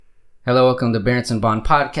Hello, welcome to Berenson Bond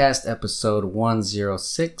Podcast, episode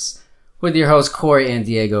 106, with your hosts Corey and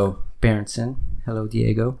Diego Berenson. Hello,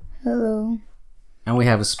 Diego. Hello. And we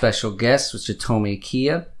have a special guest, Mr. Tomi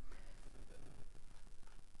Kia.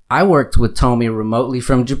 I worked with Tomi remotely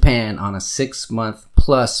from Japan on a 6-month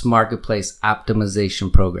plus marketplace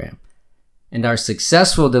optimization program, and our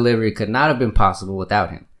successful delivery could not have been possible without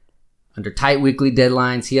him. Under tight weekly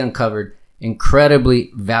deadlines, he uncovered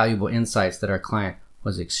incredibly valuable insights that our client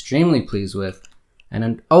was extremely pleased with,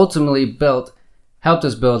 and ultimately helped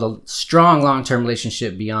us build a strong long-term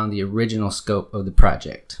relationship beyond the original scope of the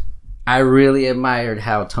project. I really admired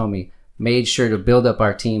how Tomi made sure to build up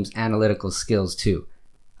our team's analytical skills too.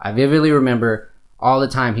 I vividly remember all the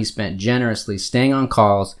time he spent generously staying on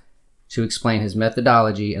calls to explain his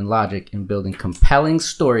methodology and logic in building compelling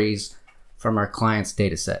stories from our clients'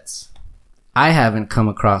 datasets. I haven't come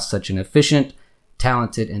across such an efficient,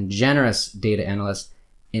 talented, and generous data analyst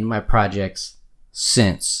in my projects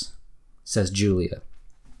since, says Julia.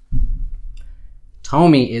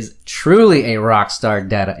 Tomi is truly a rockstar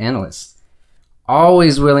data analyst,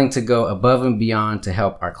 always willing to go above and beyond to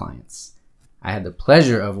help our clients. I had the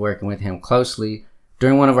pleasure of working with him closely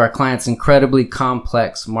during one of our clients' incredibly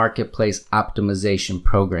complex marketplace optimization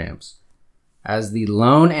programs. As the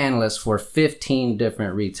lone analyst for 15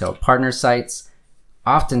 different retail partner sites,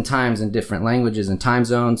 oftentimes in different languages and time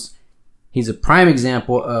zones, he's a prime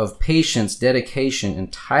example of patience, dedication,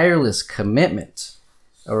 and tireless commitment.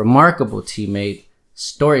 A remarkable teammate,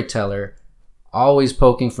 storyteller, always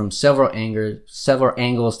poking from several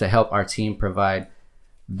angles to help our team provide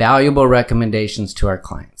valuable recommendations to our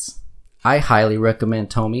clients. I highly recommend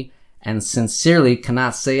Tomi and sincerely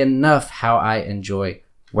cannot say enough how I enjoy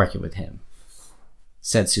working with him,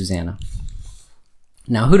 said Susanna.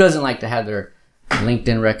 Now, who doesn't like to have their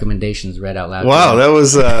LinkedIn recommendations read out loud? Wow, that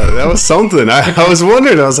was something. I was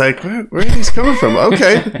wondering. I was like, where are these coming from?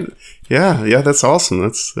 Okay, yeah, that's awesome.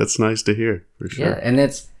 That's nice to hear for sure.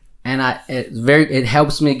 Yeah, it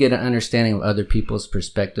helps me get an understanding of other people's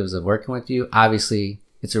perspectives of working with you. Obviously,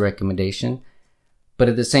 it's a recommendation, but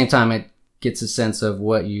at the same time, it gets a sense of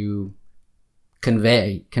what you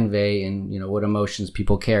convey, and what emotions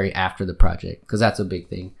people carry after the project, because that's a big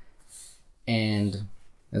thing, and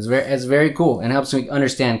it's very cool and helps me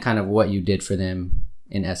understand kind of what you did for them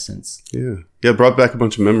in essence. Yeah, it brought back a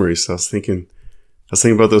bunch of memories. So I was thinking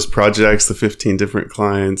about those projects, the 15 different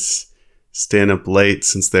clients, staying up late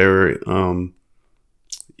since they were,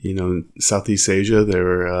 Southeast Asia. They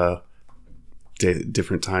were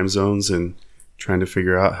different time zones and trying to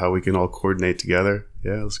figure out how we can all coordinate together.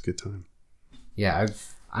 Yeah, it was a good time. Yeah,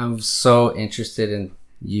 I'm so interested in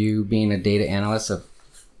you being a data analyst. Of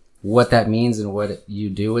what that means and what you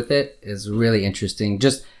do with it is really interesting.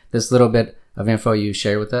 Just this little bit of info you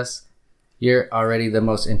shared with us. You're already the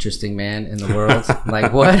most interesting man in the world.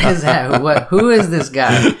 Like, what is that? Who is this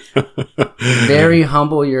guy? Very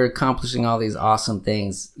humble. You're accomplishing all these awesome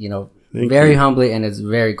things, Thank very you. Humbly, and it's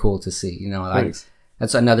very cool to see.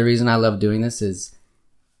 That's another reason I love doing this is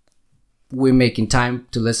we're making time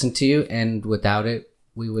to listen to you, and without it,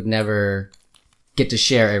 we would never get to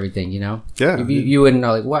share everything, Yeah. You wouldn't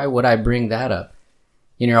know, like, why would I bring that up?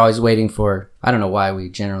 You're always waiting for, I don't know why we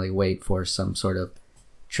generally wait for some sort of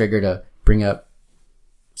trigger to bring up,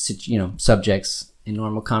 subjects in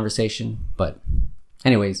normal conversation. But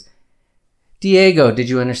anyways, Diego, did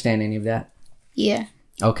you understand any of that? Yeah.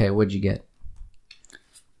 Okay, what'd you get?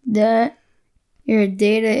 That you're a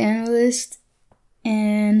data analyst,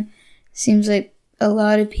 and seems like a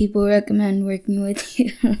lot of people recommend working with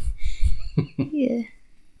you. Yeah.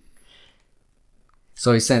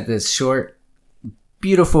 So he sent this short,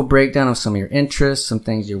 beautiful breakdown of some of your interests, some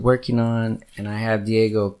things you're working on, and I had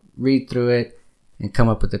Diego read through it and come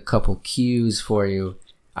up with a couple cues for you.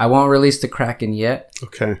 I won't release the Kraken yet.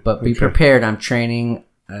 Okay. But be prepared. I'm training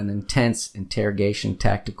an intense interrogation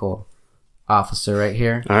tactical officer right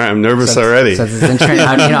here. All right, I'm nervous already. So it's in training.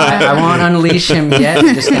 I won't unleash him yet.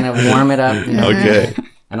 I'm just gonna warm it up. Okay.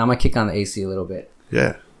 And I'm gonna kick on the AC a little bit.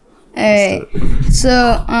 Yeah. Alright.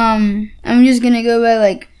 So, I'm just gonna go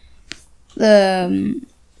by the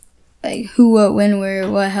who, what, when, where,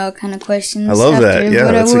 what, how kind of questions. I love that.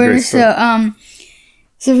 Yeah, that's a great stuff.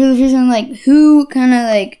 So for the first one, who kind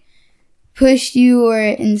of pushed you or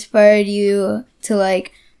inspired you to I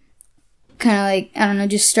don't know,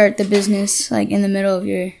 just start the business in the middle of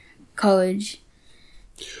your college?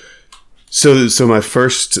 So the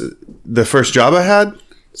first job I had?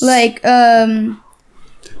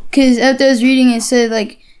 Because after I was reading, it said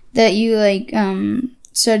that you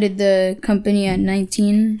started the company at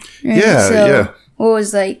 19. Right? Yeah. What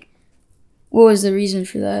was the reason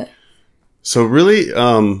for that? So really,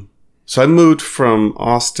 So I moved from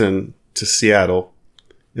Austin to Seattle,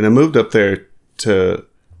 and I moved up there to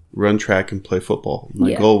run track and play football.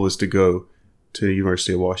 My goal was to go to the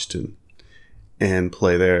University of Washington and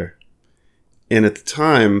play there. And at the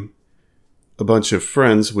time, a bunch of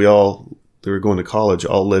friends, they were going to college,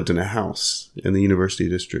 all lived in a house in the university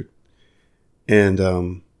district. And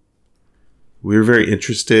we were very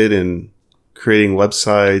interested in creating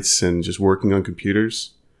websites and just working on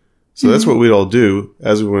computers. So that's what we'd all do.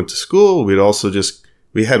 As we went to school, we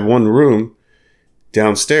had one room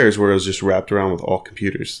downstairs where it was just wrapped around with all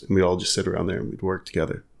computers. And we'd all just sit around there and we'd work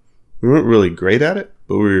together. We weren't really great at it,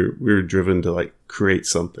 but we were driven to like create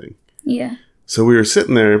something. Yeah. So we were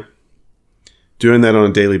sitting there doing that on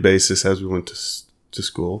a daily basis as we went to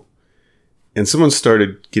school. And someone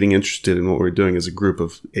started getting interested in what we were doing as a group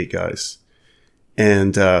of 8 guys.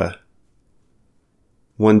 And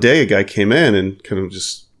one day a guy came in and kind of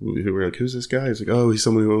just, we were like, who's this guy? He's like, oh, he's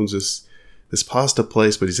someone who owns this pasta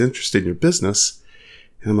place, but he's interested in your business.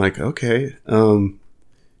 And I'm like, okay.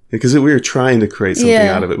 Because we were trying to create something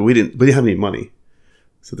out of it, but we didn't have any money.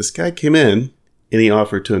 So this guy came in and he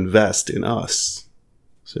offered to invest in us.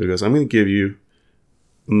 So he goes, I'm going to give you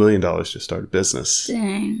 $1 million to start a business.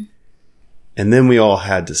 Dang. And then we all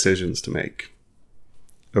had decisions to make.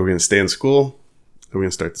 Are we going to stay in school? Are we going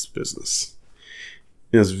to start this business?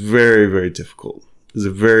 And it was very, very difficult. It was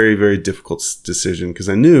a very, very difficult decision because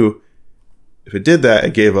I knew if I did that, I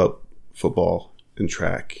gave up football and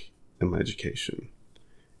track and my education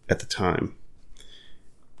at the time.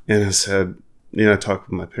 And I said, I talked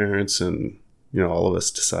with my parents and, all of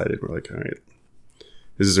us decided, we're like, all right,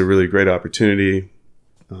 this is a really great opportunity.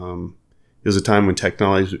 It was a time when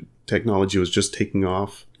technology was just taking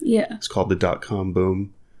off. Yeah. It's called the .com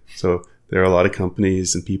boom. So there are a lot of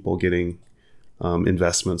companies and people getting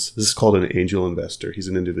investments. This is called an angel investor. He's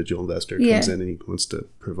an individual investor. Comes in and he wants to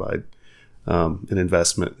provide an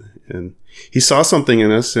investment. And he saw something in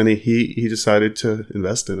us and he decided to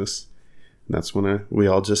invest in us. And that's when we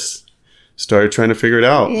all just started trying to figure it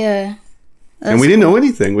out. Yeah. And we didn't know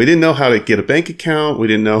anything. We didn't know how to get a bank account. We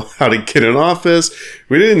didn't know how to get an office.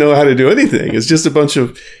 We didn't know how to do anything. It's just a bunch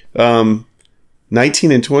of 19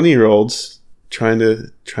 and 20-year-olds trying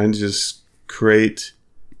to just create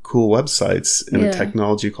cool websites in a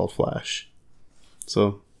technology called Flash.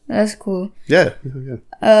 So that's cool. Yeah.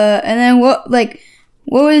 And then what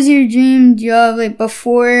was your dream job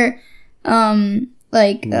before the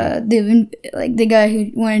guy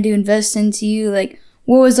who wanted to invest into you,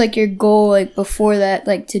 what was your goal before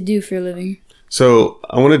that to do for a living? So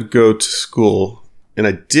I wanted to go to school and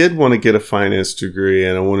I did want to get a finance degree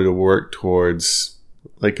and I wanted to work towards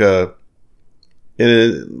a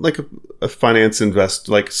finance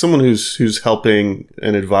someone who's helping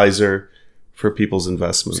an advisor for people's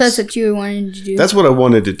investments. So that's what you wanted to do? That's what I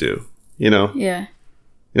wanted to do, Yeah.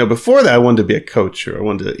 Before that I wanted to be a coach or I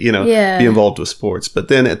wanted to, be involved with sports. But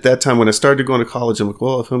then at that time when I started going to college, I'm like,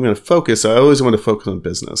 well, if I'm going to focus, I always want to focus on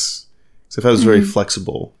business. So if I was very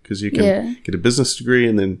flexible, because you can get a business degree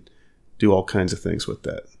and then do all kinds of things with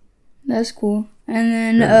that. That's cool. And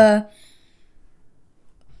then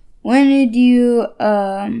when did you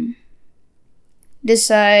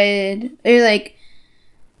decide, or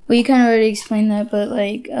well, you kind of already explained that, but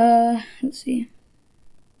let's see.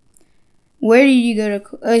 Where did you go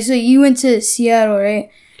to? So you went to Seattle, right?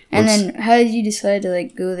 And then how did you decide to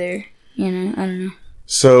go there? I don't know.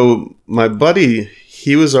 So my buddy,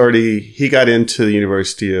 he got into the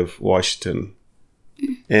University of Washington,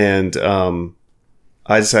 and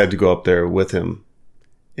I decided to go up there with him,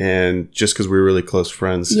 and just because we were really close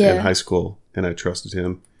friends in high school, and I trusted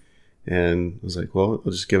him, and I was like, well,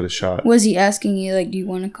 I'll just give it a shot. Was he asking you do you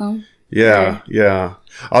want to come? Yeah.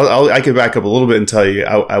 I can back up a little bit and tell you,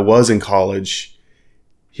 I was in college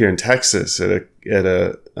here in Texas at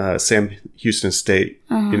a Sam Houston State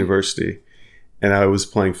University, and I was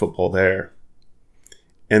playing football there.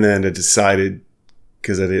 And then I decided,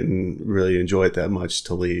 because I didn't really enjoy it that much,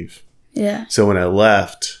 to leave. Yeah. So when I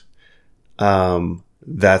left,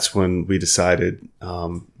 that's when we decided,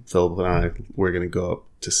 Philip and I, we're going to go up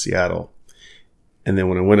to Seattle. And then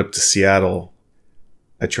when I went up to Seattle,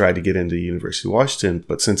 I tried to get into the University of Washington,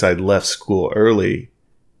 but since I'd left school early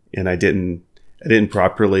and I didn't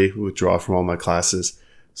properly withdraw from all my classes,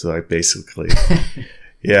 so I basically,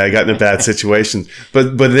 I got in a bad situation.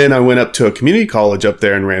 But then I went up to a community college up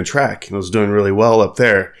there and ran track, and I was doing really well up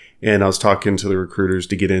there. And I was talking to the recruiters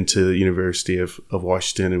to get into the University of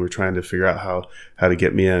Washington, and we're trying to figure out how to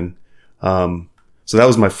get me in. So that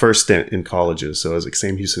was my first stint in colleges. So I was at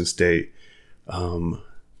Sam Houston State.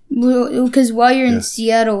 Because while you're in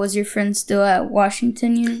Seattle, was your friend still at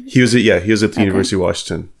Washington University? He was at the University of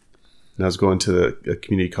Washington. and I was going to a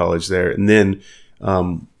community college there. And then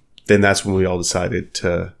that's when we all decided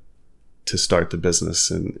to start the business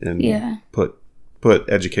and put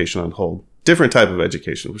education on hold. Different type of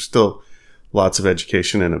education. There's still lots of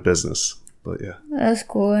education in a business, but yeah. That's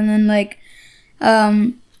cool. And then like,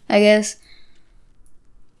 I guess,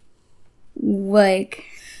 like,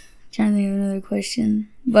 trying to think of another question,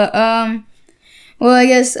 but well, I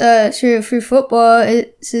guess for football,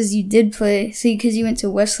 it says you did play. So because you went to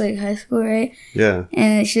Westlake High School, right? Yeah.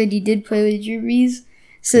 And it showed you did play with Drew Brees.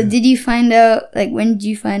 So did you find out, like, when did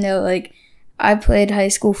you find out, like, I played high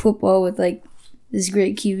school football with, like, this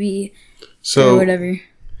great QB or whatever?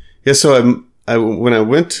 Yeah, so when I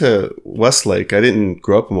went to Westlake, I didn't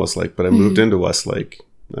grow up in Westlake, but I moved into Westlake.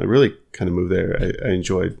 I really kind of moved there. I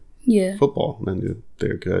enjoyed football, and I knew they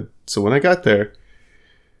were good. So when I got there,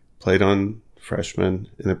 played on freshman,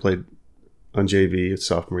 and I played on JV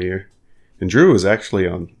sophomore year. And Drew was actually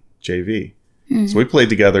on JV. So we played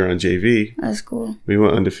together on JV. That's cool. We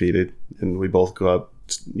went undefeated, and we both go up,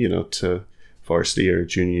 to varsity or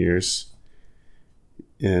junior years.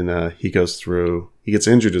 And he gets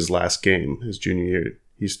injured his last game, his junior year.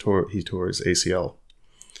 He tore his ACL.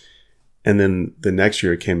 And then the next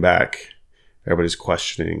year he came back. Everybody's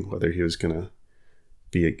questioning whether he was going to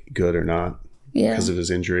be good or not because of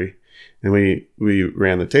his injury. And we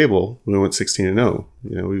ran the table. We went 16-0.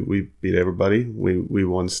 We beat everybody. We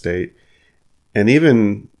won state. And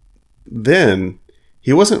even then,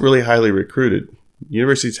 he wasn't really highly recruited.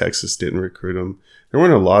 University of Texas didn't recruit him. There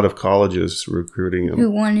weren't a lot of colleges recruiting him. Who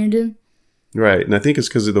wanted him? Right. And I think it's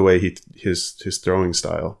because of the way his throwing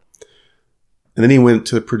style. And then he went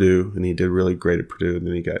to Purdue, and he did really great at Purdue. And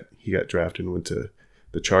then he got drafted and went to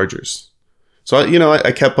the Chargers. So,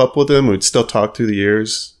 I kept up with him. We'd still talk through the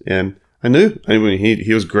years. And I mean,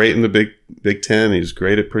 he was great in the Big Ten. He was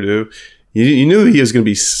great at Purdue. You knew he was going to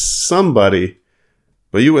be somebody,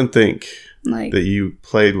 but you wouldn't think that you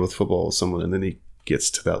played with football with someone and then he gets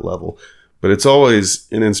to that level. But it's always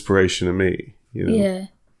an inspiration to me. Yeah.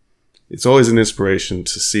 It's always an inspiration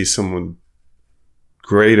to see someone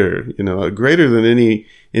greater than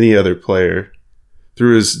any other player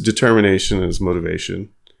through his determination and his motivation.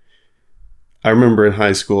 I remember in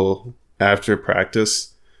high school, after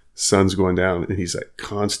practice, sun's going down, and he's like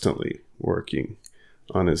constantly working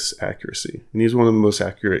on his accuracy. And he's one of the most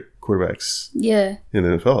accurate quarterbacks in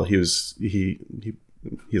the NFL. He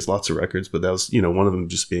has lots of records, but that was, one of them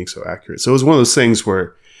just being so accurate. So it was one of those things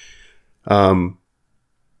where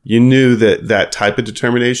you knew that type of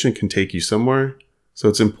determination can take you somewhere. So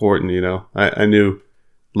it's important, I knew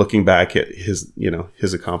looking back at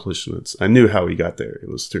his accomplishments, I knew how he got there. It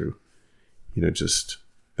was through, just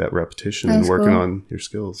that repetition and working on your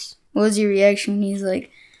skills. What was your reaction when he's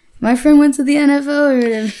like, my friend went to the NFL or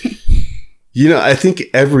whatever? I think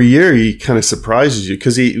every year he kind of surprises you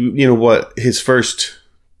because his first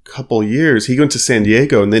couple years, he went to San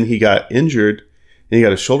Diego and then he got injured and he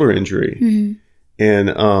got a shoulder injury. Mm-hmm.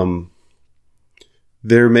 And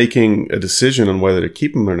they're making a decision on whether to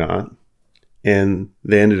keep him or not. And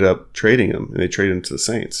they ended up trading him, and they traded him to the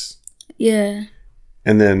Saints. Yeah.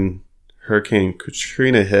 And then Hurricane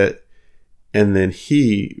Katrina hit, and then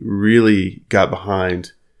he really got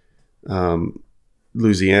behind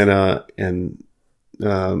Louisiana and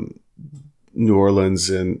New Orleans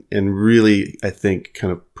and really, I think,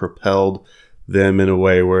 kind of propelled them in a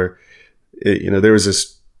way where, there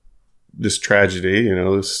was this tragedy,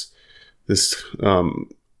 this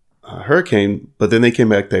hurricane, but then they came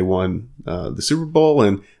back, they won the Super Bowl,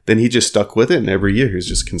 and then he just stuck with it, and every year he was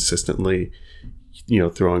just consistently,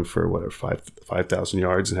 throwing for whatever 5,000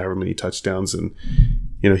 yards and however many touchdowns, and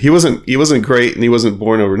he wasn't great, and he wasn't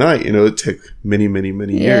born overnight. It took many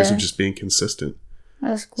years of just being consistent.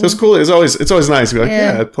 That's cool. So it's cool. It's always nice to be like,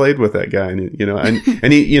 I played with that guy, and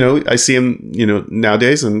and he, I see him,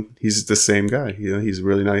 nowadays, and he's the same guy. He's a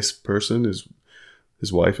really nice person.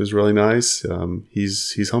 His wife is really nice.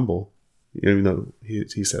 He's humble, even though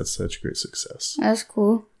he's had such great success. That's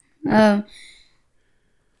cool.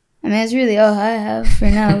 I mean, that's really all I have for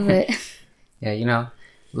now, but yeah,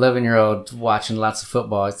 11-year-old watching lots of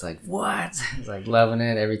football. It's like, what? It's like loving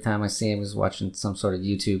it. Every time I see him, he's watching some sort of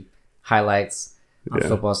YouTube highlights on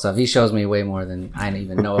football stuff. He shows me way more than I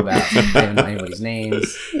even know about. I don't even know anybody's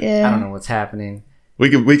names. Yeah. I don't know what's happening.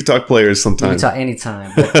 We could talk players sometime. We can talk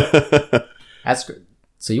anytime. But that's great.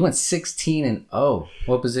 So you went 16-0.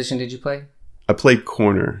 What position did you play? I played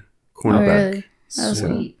cornerback. Oh, really?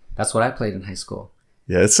 Sweet. That's what I played in high school.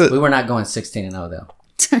 Yeah, we were not going 16-0 though.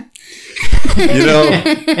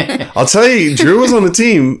 I'll tell you, Drew was on the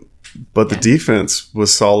team, but the defense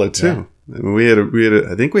was solid too. I mean,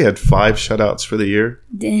 I think we had 5 shutouts for the year.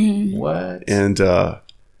 Dang. What? And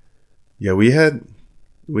yeah, we had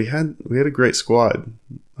a great squad.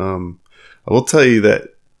 I will tell you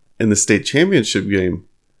that in the state championship game,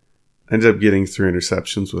 I ended up getting 3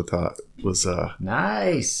 interceptions with was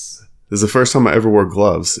Nice. this is the first time I ever wore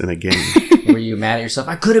gloves in a game. Were you mad at yourself?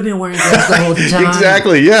 I could have been wearing gloves the whole time.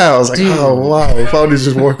 Exactly. Yeah, I was like, Dude. oh wow, if I would have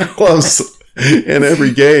just wore gloves in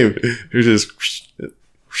every game, it was just.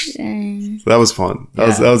 Dang. That was fun.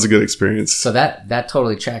 That was a good experience. So that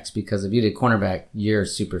totally tracks, because if you did cornerback, you're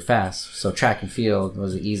super fast. So track and field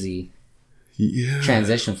was an easy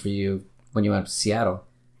transition for you when you went to Seattle.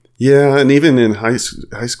 Yeah, and even in high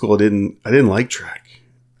school, I didn't like track.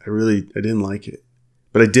 I didn't like it,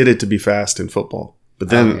 but I did it to be fast in football. But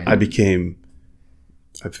then I became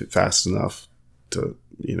fast enough to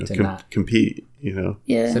compete. You know.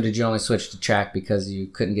 Yeah. So did you only switch to track because you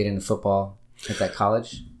couldn't get into football at that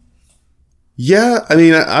college? Yeah, I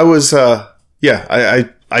mean, I was. I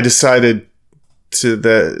decided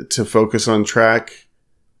to focus on track.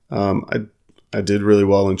 I did really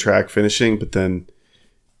well in track finishing, but then.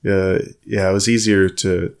 It was easier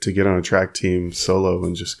to get on a track team solo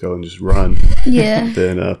and just go and just run Yeah.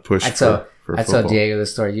 than push for I football. told Diego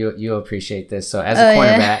this story. You'll appreciate this. So as a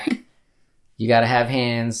cornerback, you got to have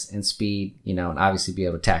hands and speed, and obviously be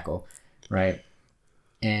able to tackle, right?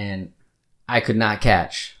 And I could not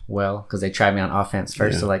catch well because they tried me on offense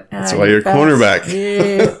first. Yeah. So like, That's why you're a cornerback.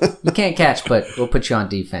 Yeah, you can't catch, but we'll put you on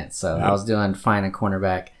defense. So I was doing fine in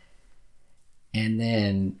cornerback, and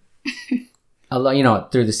then.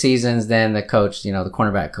 Through the seasons, then the coach, the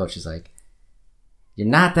cornerback coach is like, you're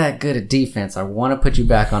not that good at defense. I want to put you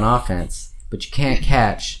back on offense, but you can't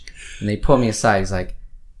catch. And they pull me aside. He's like,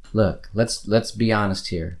 look, let's be honest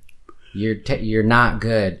here. You're not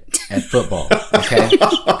good at football. Okay.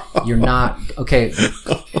 You're not. Okay.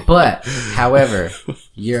 But however,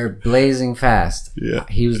 you're blazing fast. Yeah.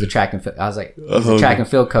 He was the track and field. I was like, he's the track and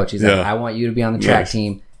field coach. He's like, I want you to be on the track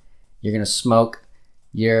team. You're going to smoke.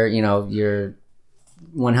 You're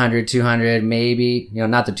 100, 200, maybe,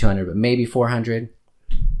 not the 200, but maybe 400.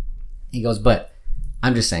 He goes, but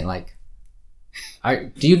I'm just saying, like,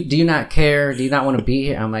 do you not care? Do you not want to be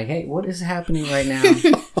here? I'm like, hey, what is happening right now?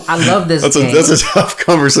 I love this game. That's a tough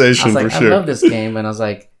conversation for sure. I love this game. And I was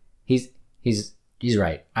like, he's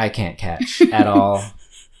right. I can't catch at all.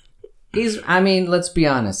 Let's be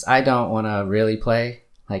honest. I don't want to really play.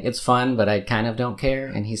 Like, it's fun, but I kind of don't care.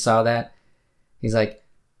 And he saw that. He's like,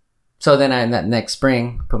 so then that next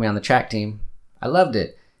spring, put me on the track team. I loved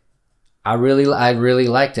it. I really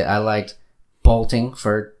liked it. I liked bolting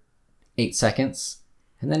for 8 seconds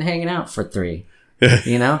and then hanging out for 3,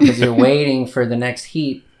 because you're waiting for the next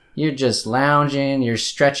heat. You're just lounging, you're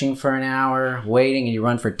stretching for an hour, waiting, and you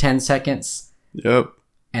run for 10 seconds. Yep.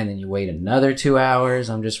 And then you wait another 2 hours.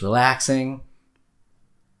 I'm just relaxing.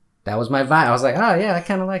 That was my vibe. I was like, oh yeah, I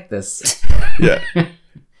kind of like this. Yeah.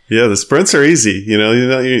 Yeah, the sprints are easy. You're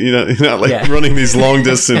not like running these long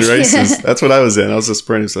distance races. That's what I was in. I was a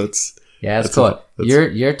sprinter, so that's cool.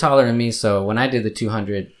 You're taller than me, so when I did the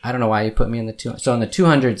 200, I don't know why you put me in the 200. So in the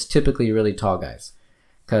 200, it's typically really tall guys,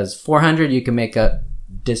 because 400 you can make up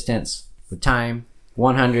distance with time.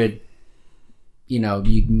 100,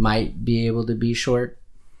 you might be able to be short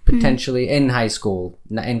potentially in high school.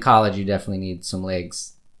 In college, you definitely need some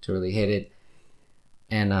legs to really hit it,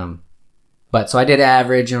 and But so I did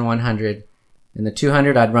average in 100. In the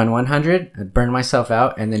 200, I'd run 100. I'd burn myself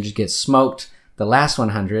out and then just get smoked the last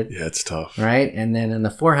 100. Yeah, it's tough. Right? And then in the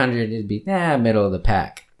 400, it'd be middle of the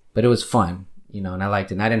pack. But it was fun, and I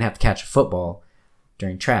liked it. And I didn't have to catch a football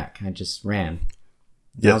during track. I just ran.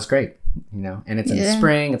 That was great, And it's in the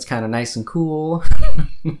spring. It's kind of nice and cool.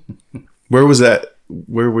 Where was that?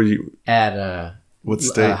 Where were you? At what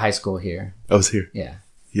state? High school here. I was here. Yeah.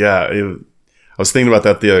 Yeah. I was thinking about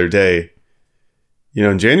that the other day.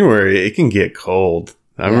 In January, it can get cold.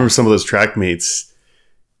 I remember some of those track meets,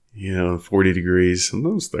 40 degrees,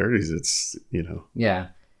 sometimes 30s. It's, Yeah.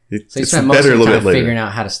 It's, so you it's spent most of better a your little time bit later. figuring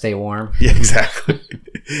out how to stay warm. Yeah, exactly.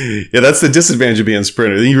 Yeah, that's the disadvantage of being a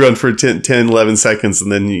sprinter. Then you run for 10, 11 seconds, and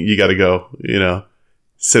then you got to go,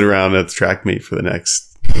 sit around at the track meet for the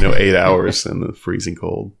next, 8 hours in the freezing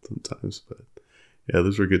cold sometimes. But yeah,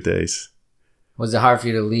 those were good days. Was it hard for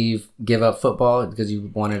you to give up football because you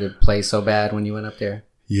wanted to play so bad when you went up there?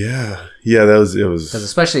 Yeah, it was. Because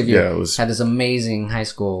especially if you had this amazing high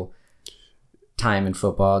school time in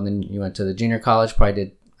football, and then you went to the junior college, probably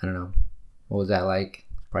did, I don't know, what was that like?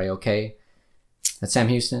 Probably okay. At Sam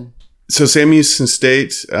Houston? So Sam Houston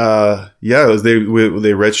State, they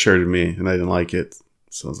redshirted me, and I didn't like it.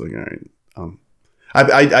 So I was like, all right.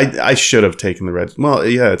 I should have taken the red. Well,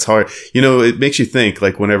 yeah, it's hard. It makes you think,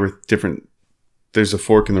 like, whenever there's a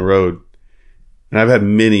fork in the road. And I've had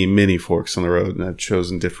many, many forks on the road, and I've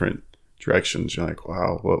chosen different directions. You're like,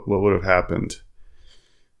 wow, what would have happened?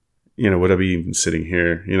 Would I be even sitting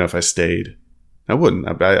here? If I stayed, I wouldn't.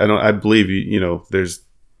 I believe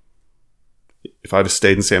if I'd have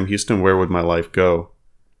stayed in Sam Houston, where would my life go?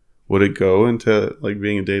 Would it go into like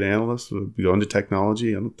being a data analyst? Would it go into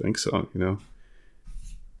technology? I don't think so.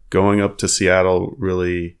 Going up to Seattle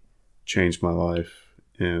really changed my life.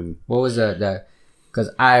 And what was that? Because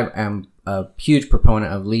I am a huge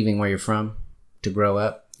proponent of leaving where you're from to grow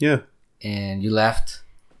up. Yeah. And you left.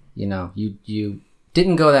 You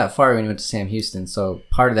didn't go that far when you went to Sam Houston. So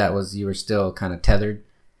part of that was you were still kind of tethered.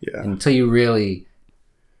 Yeah. Until you really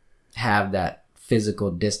have that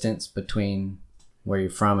physical distance between where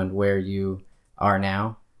you're from and where you are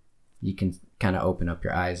now, you can kind of open up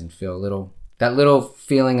your eyes and feel that little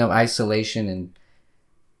feeling of isolation and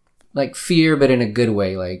like fear, but in a good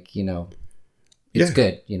way. Like, it's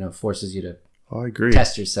good, forces you to I agree.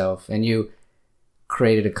 test yourself. And you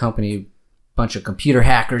created a company, bunch of computer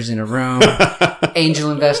hackers in a room,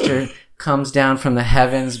 angel investor comes down from the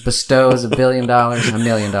heavens, bestows $1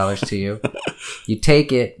 million to you. You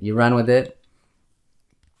take it, you run with it.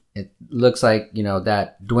 It looks like,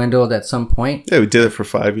 that dwindled at some point. Yeah, we did it for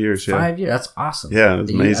 5 years. Yeah. 5 years. That's awesome. Yeah, it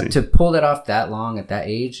was amazing. To pull that off that long at that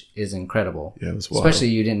age is incredible. Yeah, it was wild. Especially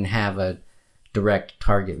you didn't have a direct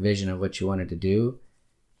target vision of what you wanted to do.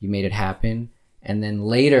 You made it happen. And then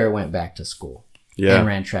later went back to school. Yeah. And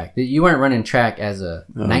ran track. You weren't running track as a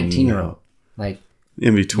 19-year-old. Like,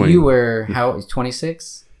 in between. You were,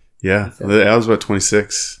 26? Yeah. I was about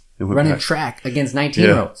 26. Running track against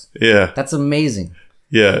 19-year-olds. Yeah. That's amazing.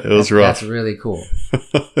 Yeah, it was rough. That's really cool.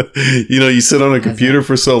 You sit on a computer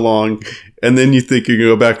for so long, and then you think you're going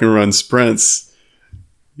to go back and run sprints.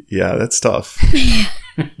 Yeah, that's tough.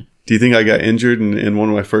 Do you think I got injured in one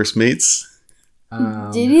of my first meets?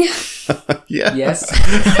 Did you? Yeah. Yes.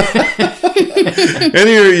 And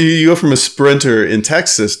you go from a sprinter in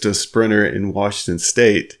Texas to a sprinter in Washington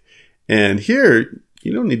State, and here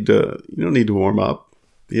you don't need to warm up.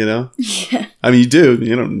 Yeah. I mean, you do.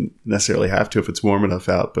 You don't necessarily have to if it's warm enough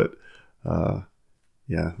out, but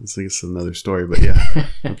yeah, it's another story. But yeah,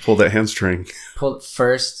 I pulled that hamstring. Pulled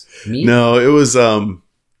first meet? No, it was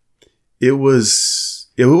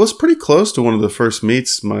pretty close to one of the first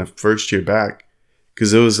meets my first year back,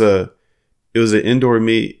 because it was an indoor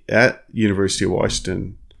meet at University of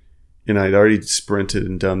Washington, and I'd already sprinted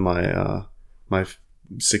and done my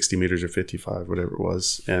 60 meters or 55, whatever it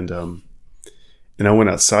was, and I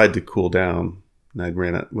went outside to cool down, and I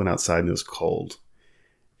went outside and it was cold.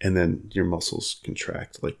 And then your muscles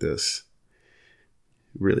contract like this,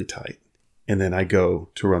 really tight. And then I go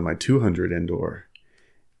to run my 200 indoor,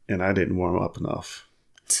 and I didn't warm up enough.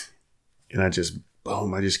 And I just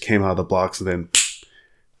came out of the blocks, and then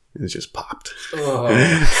it just popped. Oh.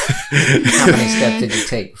 How many steps did you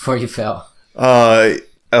take before you fell? I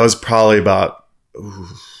was probably about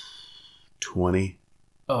 20.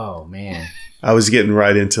 Oh, man. I was getting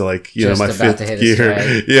right into my fifth gear.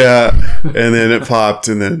 Stride. Yeah. And then it popped,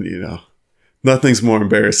 and then, nothing's more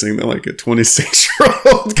embarrassing than like a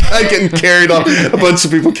 26-year-old guy getting carried off. A bunch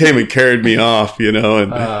of people came and carried me off, and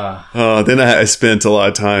then I spent a lot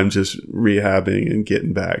of time just rehabbing and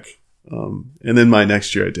getting back. And then my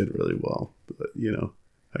next year I did really well, but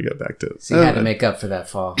I got back to it. So you had to make up for that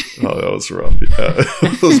fall. Oh, that was rough. Yeah.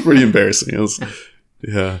 It was pretty embarrassing. It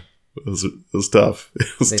was tough.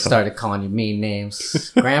 They started calling you mean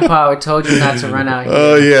names. Grandpa, we told you not to run out here.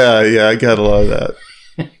 Oh yeah, I got a lot of that.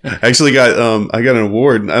 I actually got I got an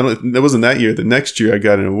award. That wasn't that year. The next year I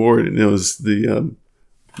got an award, and it was the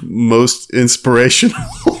most inspirational.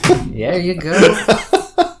 There you go.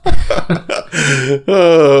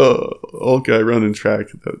 Old guy running track.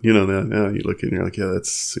 Now you look and you're like, yeah,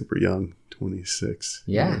 that's super young, 26.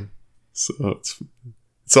 Yeah. So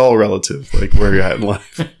it's all relative, like where you're at in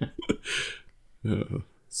life.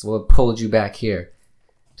 So what pulled you back here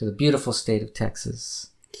to the beautiful state of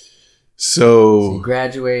Texas? So you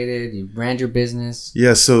graduated, you ran your business.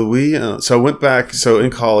 Yeah, so I went back. So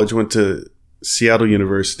in college, went to Seattle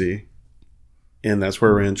University, and that's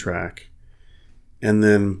where I ran track. And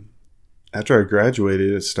then after I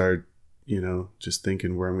graduated, I started, just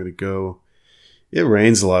thinking where I'm going to go. It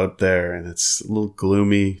rains a lot up there, and it's a little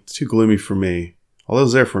gloomy. It's too gloomy for me. Although I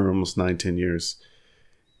was there for almost 9-10 years.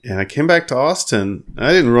 And I came back to Austin.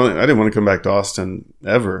 I didn't want to come back to Austin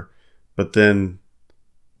ever. But then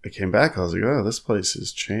I came back. I was like, oh, this place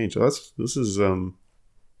has changed. Oh, this is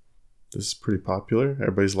pretty popular.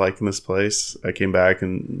 Everybody's liking this place. I came back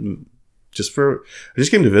and I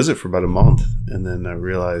just came to visit for about a month, and then I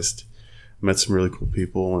realized I met some really cool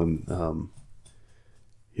people, and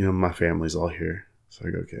my family's all here. So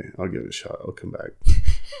I go, okay, I'll give it a shot. I'll come back.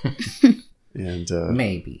 And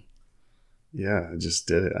maybe. Yeah, I just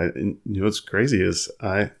did it. And what's crazy is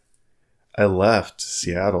I left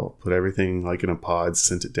Seattle, put everything like in a pod,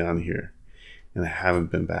 sent it down here, and I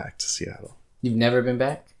haven't been back to Seattle. You've never been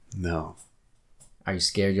back? No. Are you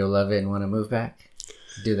scared you'll love it and want to move back?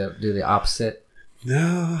 Do the opposite?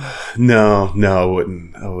 No, I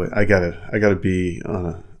wouldn't. I gotta be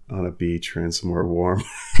on a beach or in somewhere warm.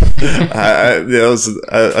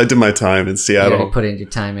 I did my time in Seattle. You put in your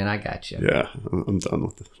time in. I got you. Yeah, I'm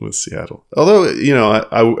done with Seattle. Although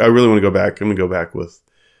I really want to go back. I'm gonna go back with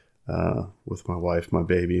my wife, my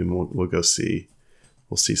baby, and we'll see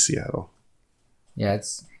Seattle. Yeah,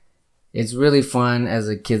 it's really fun as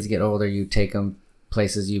the kids get older. You take them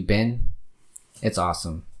places you've been. It's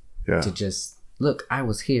awesome. Yeah. To just look, I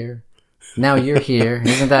was here. Now you're here.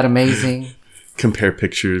 Isn't that amazing? Compare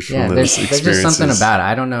pictures from those experiences. There's just something about it.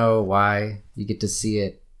 I don't know why you get to see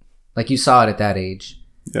it. Like you saw it at that age.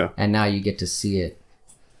 Yeah. And now you get to see it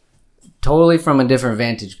totally from a different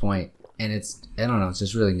vantage point. And it's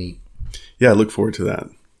just really neat. Yeah, I look forward to that.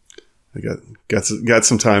 I got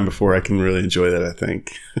some time before I can really enjoy that, I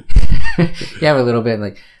think. You have a little bit,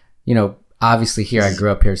 like, obviously here I grew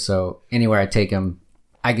up here, so anywhere I take him,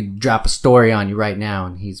 I could drop a story on you right now,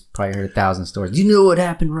 and he's probably heard 1,000 stories. You know what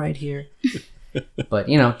happened right here? But,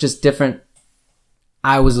 just different.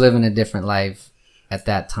 I was living a different life at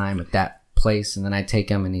that time, at that place, and then I take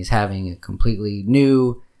him, and he's having a completely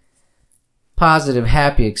new, positive,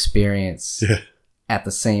 happy experience at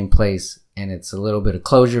the same place. And it's a little bit of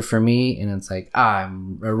closure for me, and it's like,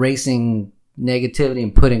 I'm erasing negativity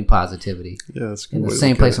and putting positivity. Yeah, that's good. In the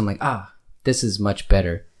same place. I'm like, this is much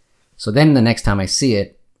better. So then the next time I see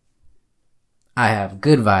it, I have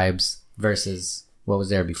good vibes versus what was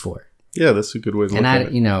there before. Yeah, that's a good way to look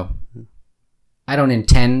at it. I don't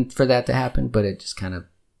intend for that to happen, but it just kind of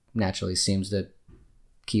naturally seems to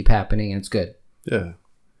keep happening, and it's good. Yeah.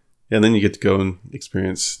 And then you get to go and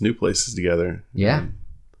experience new places together. Yeah.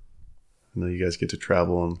 I know you guys get to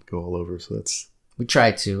travel and go all over, so that's... We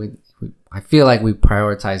try to. I feel like we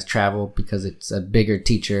prioritize travel because it's a bigger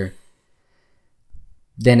teacher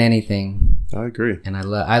than anything. I agree. And I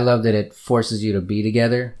love that it forces you to be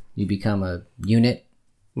together. You become a unit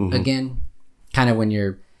again. Kind of when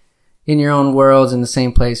you're in your own worlds in the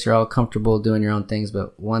same place, you're all comfortable doing your own things.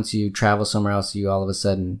 But once you travel somewhere else, you all of a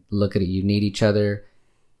sudden look at it. You need each other.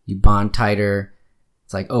 You bond tighter.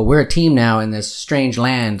 It's like, oh, we're a team now in this strange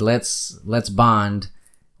land. Let's bond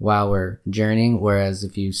while we're journeying. Whereas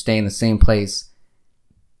if you stay in the same place,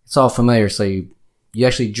 it's all familiar. So you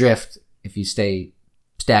actually drift if you stay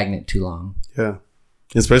stagnant too long. Yeah,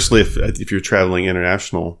 especially if you're traveling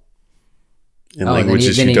international in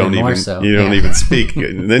languages you don't even speak.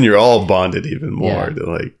 Then you're all bonded even more to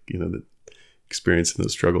the experiencing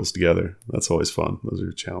those struggles together. That's always fun. Those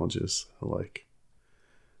are challenges I like.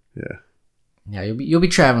 Yeah. Yeah, you'll be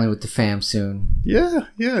traveling with the fam soon. Yeah.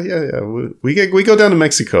 We go down to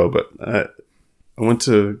Mexico, but I went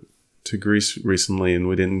to Greece recently, and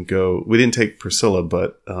we didn't take Priscilla,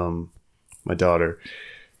 but my daughter.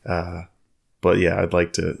 But yeah, I'd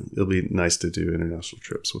like to. It'll be nice to do international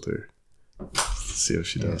trips with her. See how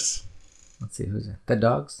she does. Let's see who's there. The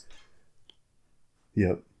dogs.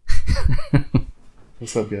 Yep.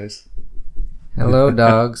 What's up, guys? Hello,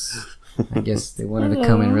 dogs. I guess they wanted to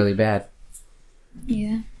come in really bad.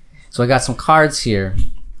 Yeah. So I got some cards here.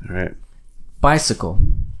 All right. Bicycle.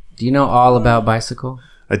 Do you know all about bicycle?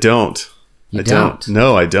 I don't. You don't?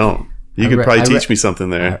 No, I don't. You could probably teach me something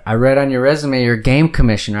there. I read on your resume you're a game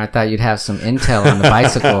commissioner. I thought you'd have some intel on the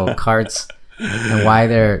bicycle cards and why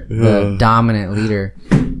they're the dominant leader.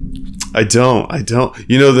 I don't.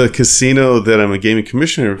 The casino that I'm a gaming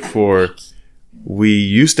commissioner for, we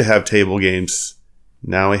used to have table games.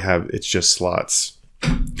 Now it's just slots.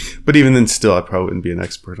 But even then, still, I probably wouldn't be an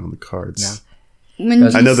expert on the cards. No.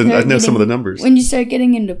 I know some of the numbers. When you start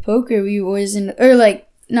getting into poker, were you always into, or like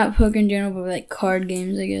not poker in general, but like card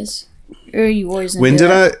games, I guess? Or you always into when did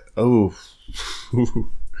that?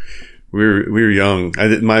 we were young.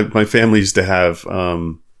 My family used to have.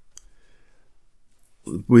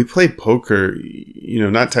 We played poker,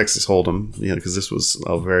 not Texas Hold'em, because this was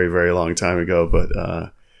a very, very long time ago.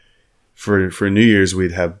 But for New Year's,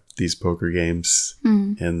 we'd have these poker games,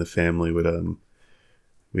 and the family would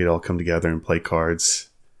we'd all come together and play cards.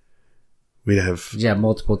 We'd have. Did you have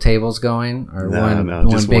multiple tables going, or one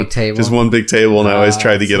big table? Just one big table, and I always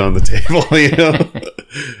tried to get on the table,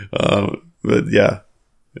 But yeah,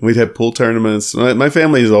 We'd have pool tournaments. My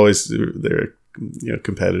family is always, they're,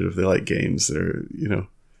 competitive. They like games.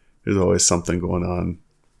 There's always something going on.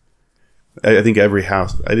 I think every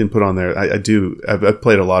house, I didn't put on there. I've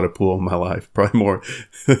played a lot of pool in my life, probably more.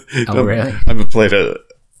 Oh, really? I've played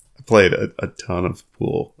a ton of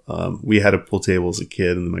pool. We had a pool table as a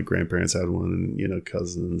kid, and then my grandparents had one, and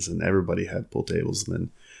cousins, and everybody had pool tables. And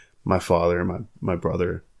then my father and my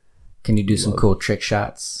brother. Can you do some cool trick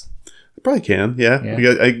shots? I probably can, yeah.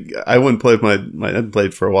 I wouldn't play with I hadn't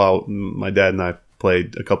played for a while. My dad and I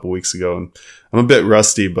played a couple weeks ago, and I'm a bit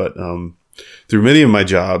rusty, but through many of my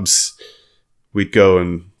jobs, we'd go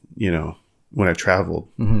and, when I traveled,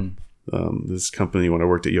 this company, when I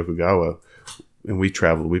worked at Yokogawa, and we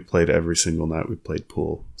traveled, we played every single night. We played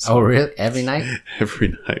pool. So, oh, really? Every night? Every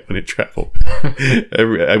night when I traveled.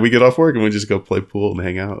 We get off work and we just go play pool and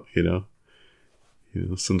hang out,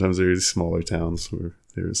 Sometimes there are these smaller towns where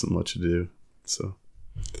there isn't much to do. So,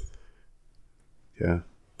 yeah.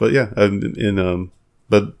 But yeah,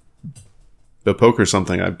 but poker is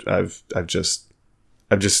something I've just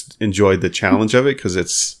enjoyed the challenge of it, because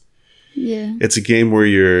it's a game where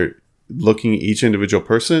you're looking at each individual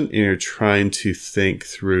person and you're trying to think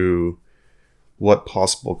through what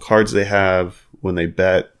possible cards they have when they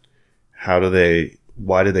bet. Why do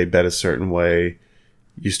they bet a certain way?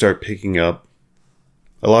 You start picking up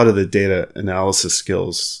a lot of the data analyst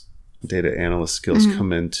skills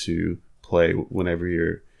come into play whenever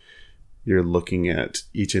you're looking at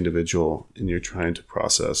each individual and you're trying to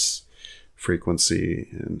process frequency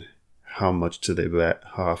and how much do they bet,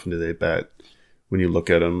 how often do they bet. When you look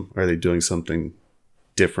at them, are they doing something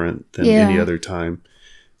different than any other time?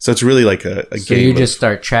 So it's really like a game. So you just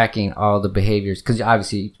start tracking all the behaviors, because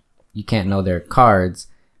obviously you can't know their cards,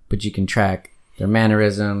 but you can track their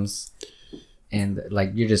mannerisms, and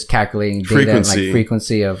like you're just calculating data,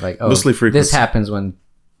 frequency of mostly frequency. This happens when,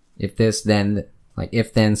 if this, then, like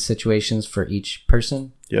if then situations for each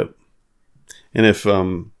person. Yep. And if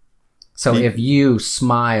if you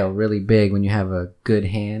smile really big when you have a good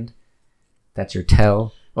hand, that's your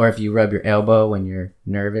tell. Or if you rub your elbow when you're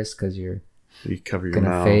nervous because you cover your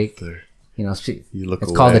mouth, fake, you look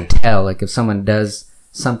it's away. Called a tell. Like if someone does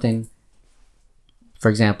something, for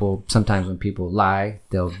example, sometimes when people lie,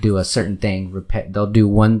 they'll do a certain thing, they'll do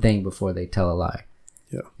one thing before they tell a lie.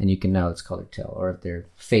 Yeah. And you can know it's called a tell. Or if they're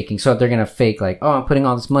faking. So if they're going to fake like, oh, I'm putting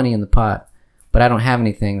all this money in the pot, but I don't have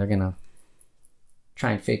anything, they're going to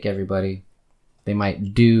try and fake everybody. They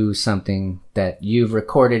might do something that you've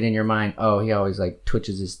recorded in your mind. Oh, he always like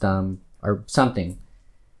twitches his thumb or something.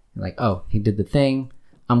 Like, oh, he did the thing.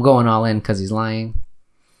 I'm going all in because he's lying.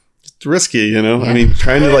 It's risky, Yeah. I mean,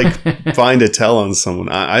 trying to like find a tell on someone.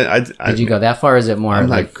 Did you go that far? Or is it more I'm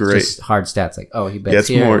like not great. Just hard stats? Like, oh, he bets it's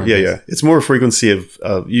here. More, It's more frequency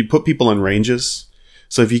of you put people in ranges.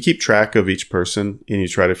 So if you keep track of each person and you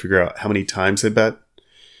try to figure out how many times they bet,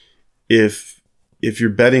 if you're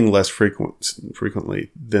betting less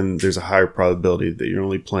frequently, then there's a higher probability that you're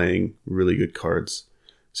only playing really good cards.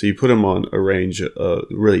 So you put them on a range, a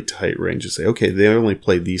really tight range, and say, okay, they only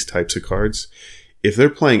play these types of cards. If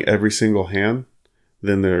they're playing every single hand,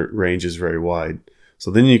 then their range is very wide.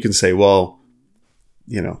 So then you can say, well,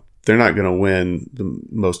 they're not going to win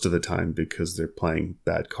most of the time because they're playing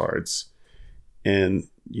bad cards. And,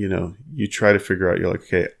 you try to figure out, you're like,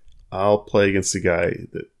 okay, I'll play against the guy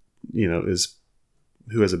that,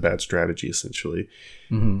 who has a bad strategy, essentially.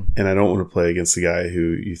 Mm-hmm. And I don't want to play against the guy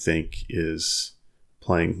who you think is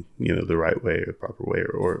playing, the right way or proper way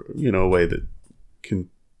or a way that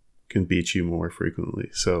can beat you more frequently.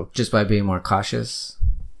 So just by being more cautious.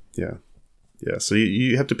 Yeah. So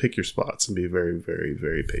you have to pick your spots and be very, very,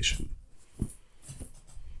 very patient.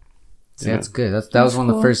 Yeah, that's good. That was one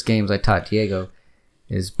of the first games I taught Diego.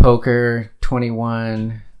 Is poker,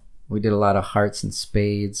 21. We did a lot of hearts and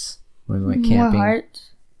spades when we went camping.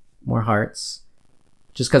 More hearts.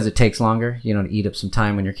 Just because it takes longer, to eat up some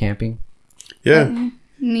time when you're camping. Yeah.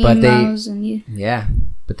 Yeah.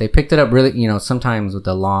 But they picked it up really, sometimes with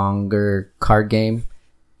a longer card game.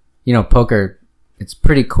 Poker, it's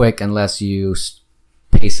pretty quick unless you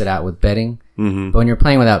pace it out with betting. Mm-hmm. But when you're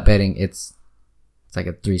playing without betting, it's like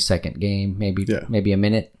a 3-second game, maybe a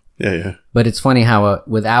minute. Yeah. But it's funny how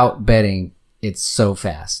without betting, it's so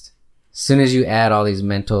fast. As soon as you add all these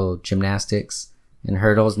mental gymnastics and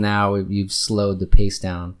hurdles, now you've slowed the pace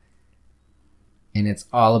down. And it's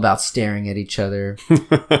all about staring at each other.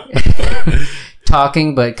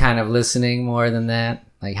 Talking, but kind of listening more than that.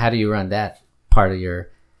 Like, how do you run that part of your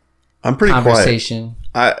I'm pretty conversation?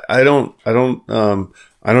 Quiet. I don't know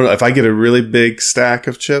if I get a really big stack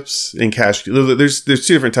of chips in cash. There's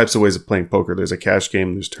two different types of ways of playing poker. There's a cash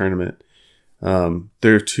game, there's tournament.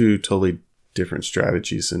 They're two totally different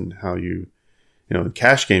strategies in how in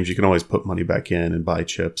cash games, you can always put money back in and buy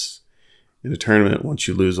chips. In a tournament, once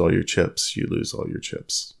you lose all your chips, you lose all your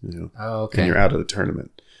chips, Oh, okay. and you're out of the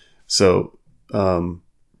tournament. So,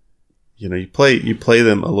 you play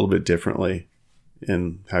them a little bit differently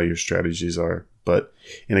in how your strategies are. But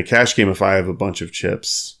in a cash game, if I have a bunch of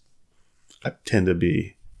chips, I tend to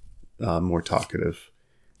be more talkative.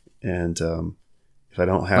 And if I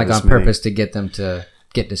don't have like on purpose to get them to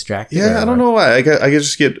get distracted. Yeah, I don't know why. I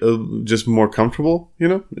just get just more comfortable,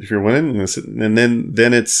 if you're winning, and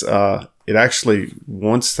then it's it actually,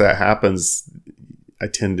 once that happens, I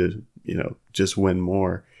tend to just win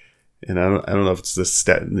more. And I don't know if it's the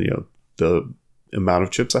the amount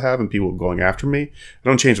of chips I have and people going after me. I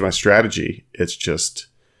don't change my strategy. It's just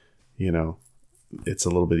it's a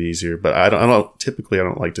little bit easier. But I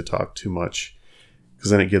don't like to talk too much,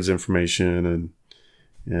 because then it gives information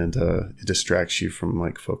and it distracts you from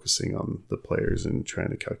like focusing on the players and trying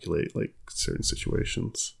to calculate like certain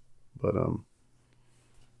situations. But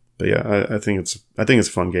yeah, I think it's a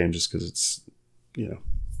fun game just because it's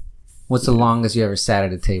What's the longest you ever sat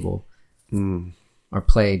at a table or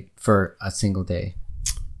played for a single day?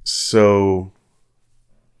 So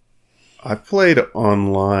I played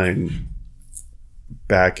online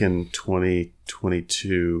back in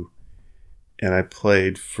 2022. And I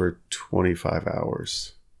played for 25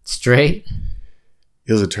 hours. Straight?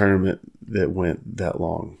 It was a tournament that went that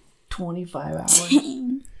long. 25 hours?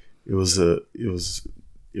 It was a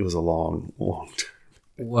long tournament.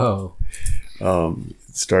 Whoa.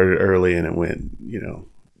 It started early and it went,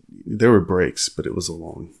 there were breaks, but it was a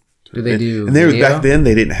long tournament. Do they do And they back then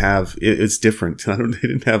they didn't have, it's different. They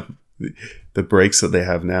didn't have the breaks that they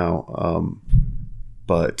have now.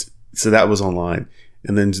 But so that was online.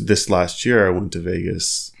 And then this last year, I went to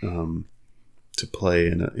Vegas to play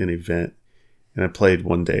in an event, and I played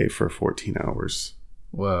one day for 14 hours.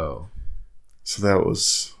 Whoa! So that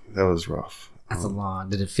was rough. That's a long.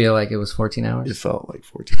 Did it feel like it was 14 hours? It felt like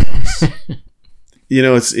 14 hours.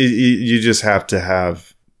 You just have to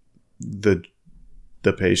have the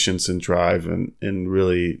patience and drive and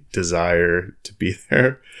really desire to be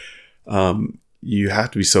there. You have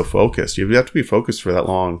to be so focused. You have to be focused for that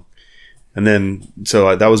long. And then,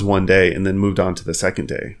 so that was one day, and then moved on to the second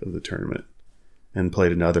day of the tournament and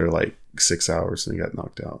played another like 6 hours and got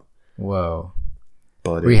knocked out. Whoa.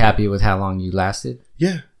 But were you happy with how long you lasted?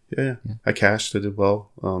 Yeah. I cashed. I did well.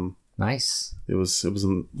 Nice. It was, I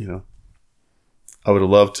would have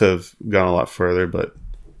loved to have gone a lot further, but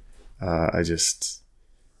I just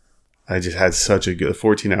had such a good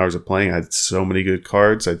 14 hours of playing. I had so many good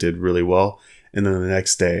cards. I did really well. And then the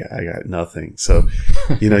next day I got nothing. So,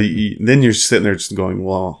 then you're sitting there just going,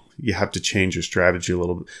 well, you have to change your strategy a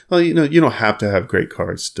little bit. Well, you don't have to have great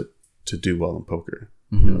cards to do well in poker.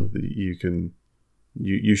 Mm-hmm.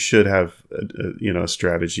 You should have a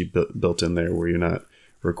strategy built in there where you're not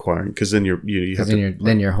requiring, because then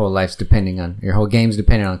then your whole life's depending on your whole game's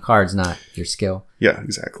depending on cards, not your skill. Yeah,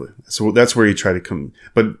 exactly. So that's where you try to come,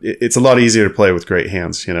 but it's a lot easier to play with great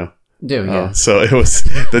hands, Yeah. So it was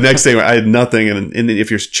the next day I had nothing, and if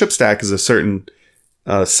your chip stack is a certain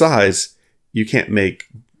size, you can't make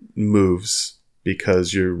moves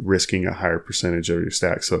because you're risking a higher percentage of your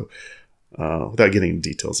stack. So without getting into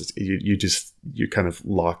details, you're kind of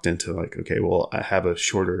locked into like, okay, well, I have a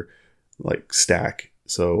shorter like stack,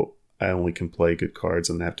 so I only can play good cards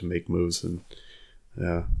and have to make moves. And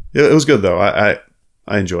yeah, it was good though. I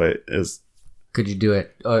enjoy it. Could you do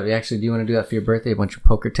it? Oh, actually, do you want to do that for your birthday? A bunch of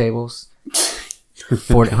poker tables,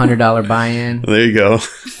 $100 buy-in. There you go.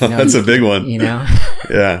 That's a big one.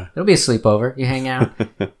 Yeah. It'll be a sleepover. You hang out.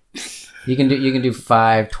 You can do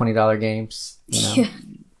 $5 $20 games. Yeah.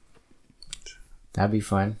 That'd be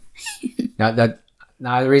fun. Now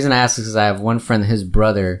the reason I ask is because I have one friend, his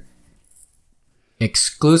brother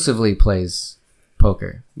exclusively plays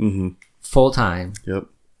poker, full time. Yep.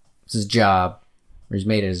 It's his job, or he's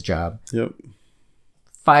made it his job. Yep.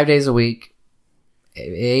 5 days a week,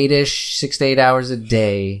 6 to 8 hours a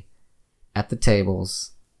day at the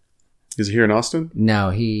tables. Is he here in Austin?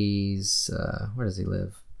 No, he's where does he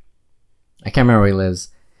live? I can't remember where he lives.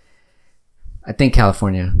 I think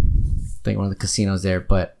California. I think one of the casinos there.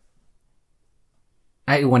 But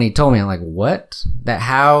when he told me, I'm like, what?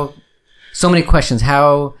 How? So many questions.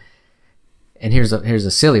 How? And here's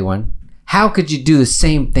a silly one. How could you do the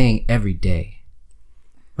same thing every day?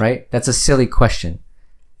 Right? That's a silly question.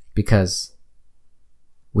 Because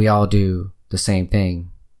we all do the same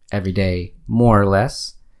thing every day, more or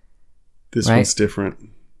less. This right? one's different.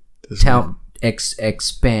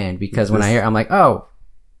 Expand, because when I hear, I'm like, oh,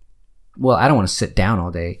 well, I don't want to sit down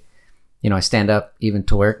all day. I stand up even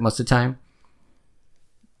to work most of the time.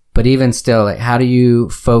 But even still, like, how do you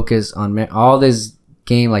focus on all this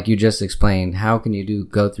game like you just explained? How can you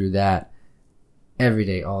go through that every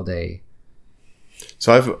day, all day?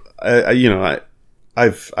 So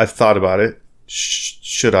I've thought about it.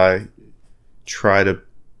 Should I try to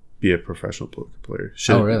be a professional poker player?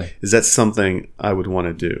 Really? Is that something I would want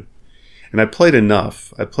to do? And I played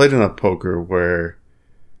enough poker where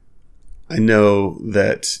I know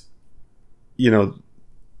that, in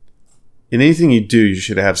anything you do, you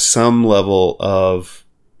should have some level of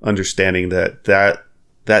understanding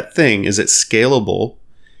that thing, is it scalable?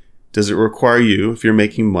 Does it require you, if you're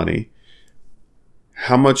making money,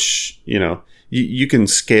 how much, you can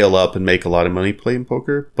scale up and make a lot of money playing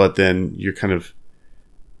poker, but then you're kind of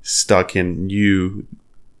stuck in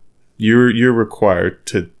you're required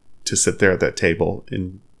to sit there at that table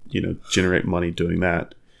and, generate money doing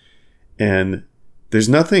that. And there's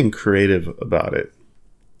nothing creative about it.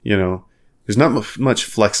 There's not much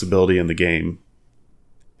flexibility in the game.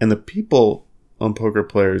 And the people on Poker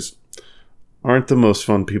Players aren't the most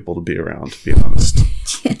fun people to be around, to be honest.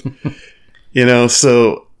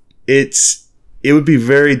 So it would be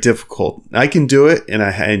very difficult. I can do it and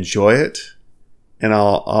I enjoy it. And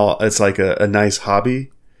it's like a nice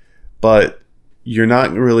hobby, but you're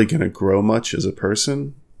not really going to grow much as a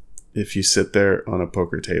person if you sit there on a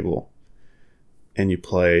poker table and you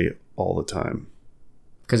play all the time.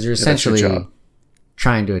 Because you're essentially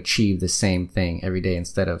trying to achieve the same thing every day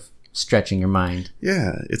instead of stretching your mind.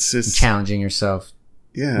 Yeah, it's just challenging yourself.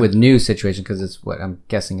 Yeah, with new situations, because it's what I'm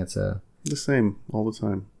guessing it's the same all the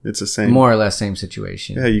time. It's the same, more or less same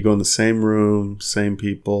situation. Yeah, you go in the same room, same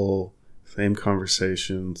people, same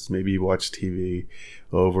conversations. Maybe you watch TV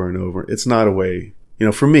over and over. It's not a way,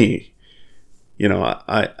 for me.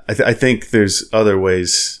 I think there's other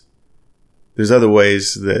ways. There's other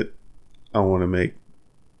ways that I want to make,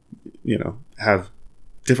 have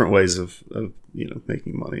different ways of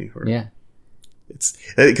making money. It's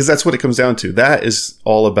because that's what it comes down to. That is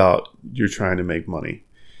all about you're trying to make money,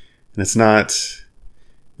 and it's not.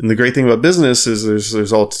 And the great thing about business is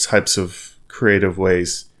there's all types of creative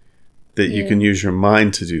ways that you can use your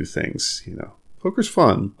mind to do things. Poker's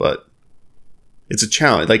fun, but it's a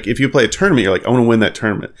challenge. Like if you play a tournament, you're like, I want to win that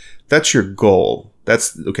tournament. That's your goal.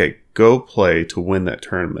 That's okay. Go play to win that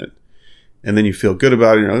tournament. And then you feel good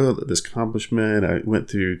about it. This accomplishment. I went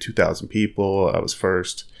through 2,000 people. I was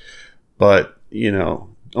first. But,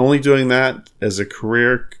 only doing that as a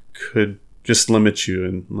career could just limit you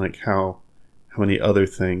in like how many other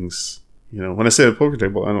things, when I say a poker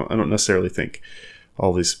table, I don't necessarily think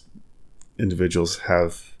all these individuals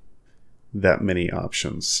have that many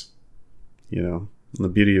options, And the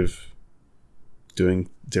beauty of doing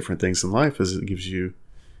different things in life is it gives you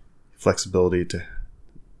flexibility to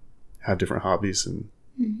have different hobbies and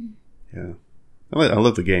yeah, I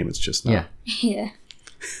love the game. It's just not. Yeah.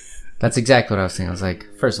 That's exactly what I was saying. I was like,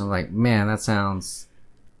 first I'm like, man, that sounds.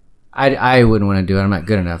 I wouldn't want to do it. I'm not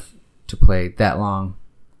good enough to play that long.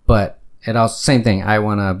 But it also same thing. I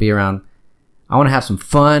want to be around. I want to have some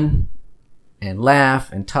fun and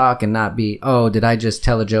laugh and talk and not be, oh, did I just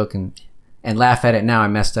tell a joke and laugh at it? Now I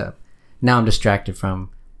messed up. Now I'm distracted from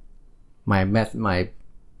my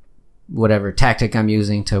whatever tactic I'm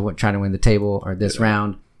using to trying to win the table or this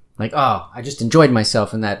round. Like, oh, I just enjoyed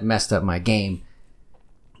myself and that messed up my game.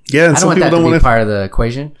 Yeah, and I don't want that to be part of the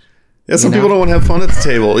equation. Yeah, some people don't want to have fun at the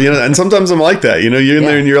table, and sometimes I'm like that. You're in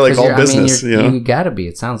there and you're like all business. You gotta be.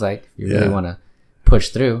 It sounds like you really want to push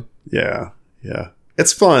through. Yeah.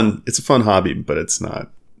 It's fun. It's a fun hobby, but it's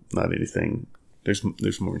not anything.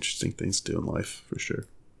 There's more interesting things to do in life for sure.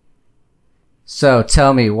 So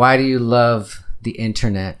tell me, why do you love the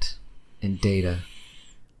internet and data?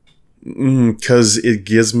 Because it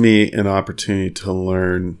gives me an opportunity to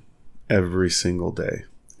learn every single day.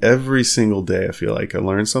 Every single day, I feel like I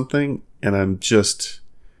learn something, and I'm just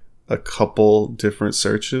a couple different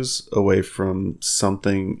searches away from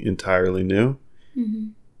something entirely new. Mm-hmm.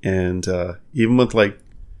 And even with like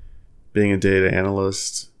being a data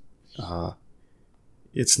analyst,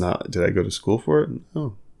 it's not. Did I go to school for it?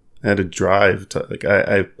 No. I had to drive.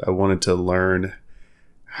 I wanted to learn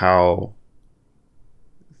how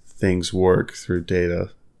things work through data.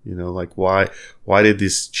 Like why did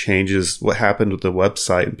these changes? What happened with the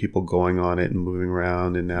website and people going on it and moving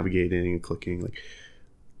around and navigating and clicking?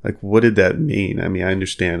 Like what did that mean? I mean, I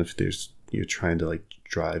understand if you're trying to like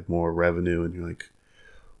drive more revenue and you're like,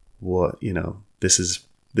 what this is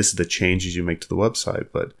the changes you make to the website,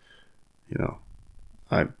 but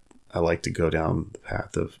I like to go down the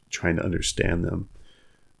path of trying to understand them.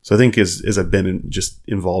 So I think as I've been just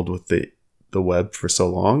involved with the web for so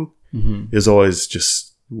long, is always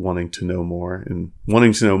just wanting to know more, and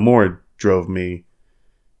wanting to know more drove me,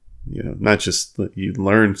 not just that you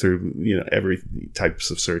learn through, every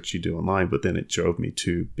types of search you do online, but then it drove me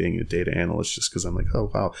to being a data analyst, just because I'm like,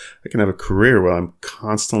 oh, wow, I can have a career where I'm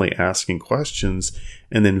constantly asking questions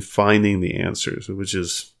and then finding the answers, which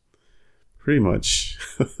is pretty much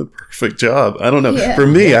the perfect job. I don't know. Yeah. For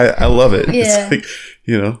me, I love it. Yeah.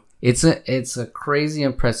 It's like, It's a crazy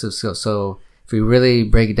impressive skill. So if we really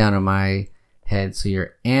break it down in my head, so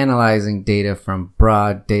you're analyzing data from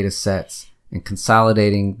broad data sets and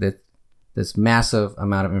consolidating this massive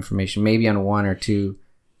amount of information, maybe on one or two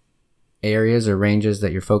areas or ranges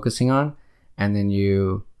that you're focusing on. And then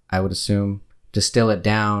you, I would assume, distill it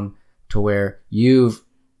down to where you've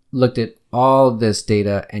looked at all this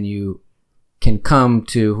data and you can come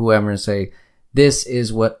to whoever and say, this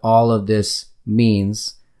is what all of this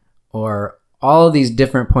means, or all of these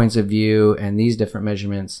different points of view and these different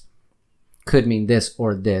measurements could mean this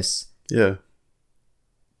or this. yeah.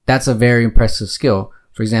 That's a very impressive skill.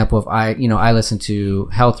 For example, if I listen to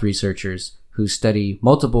health researchers who study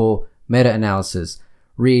multiple meta-analysis,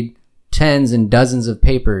 read tens and dozens of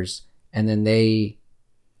papers, and then they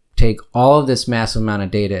take all of this massive amount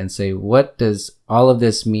of data and say, what does all of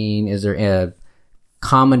this mean? Is there a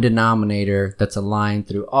common denominator that's aligned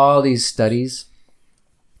through all these studies?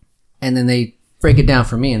 And then they break it down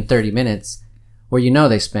for me in 30 minutes, where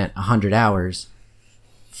they spent 100 hours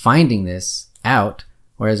finding this out.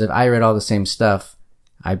 Whereas if I read all the same stuff,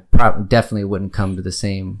 I definitely wouldn't come to the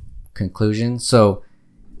same conclusion. So,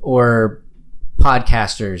 or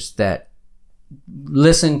podcasters that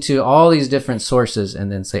listen to all these different sources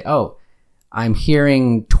and then say, oh, I'm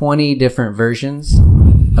hearing 20 different versions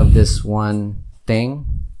of this one thing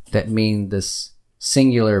that mean this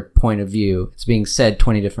singular point of view. It's being said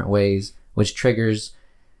 20 different ways, which triggers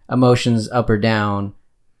emotions up or down.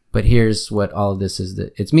 But here's what all of this is.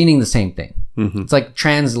 It's meaning the same thing. Mm-hmm. It's like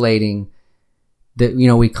translating that,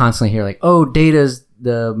 we constantly hear like, oh, data's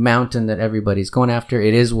the mountain that everybody's going after.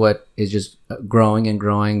 It is what is just growing and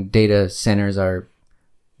growing. Data centers are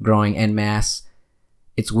growing en masse.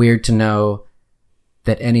 It's weird to know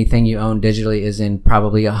that anything you own digitally is in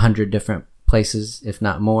probably 100 different places, if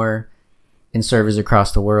not more, in servers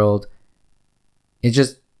across the world. It's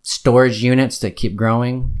just storage units that keep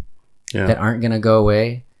growing, that aren't going to go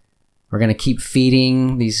away. We're going to keep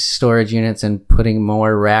feeding these storage units and putting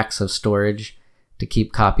more racks of storage to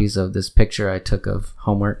keep copies of this picture I took of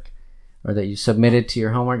homework, or that you submitted to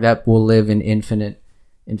your homework, that will live in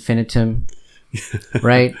infinitum,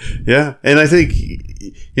 right? Yeah. And I think,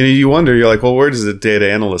 you wonder, you're like, well, where does the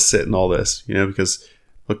data analyst sit in all this? Because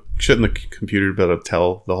shouldn't the computer be able to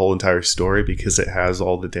tell the whole entire story because it has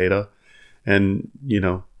all the data? And,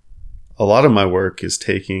 a lot of my work is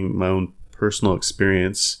taking my own personal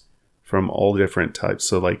experience from all different types.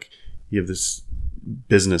 So like you have this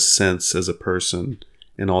business sense as a person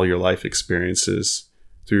and all your life experiences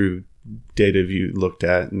through data you looked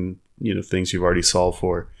at and, things you've already solved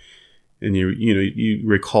for. And you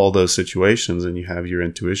recall those situations and you have your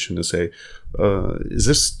intuition to say,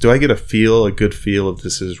 do I get a good feel if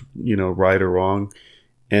this is, right or wrong?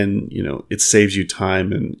 And, it saves you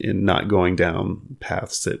time in not going down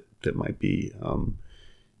paths that might be,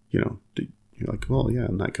 you're like, well, yeah,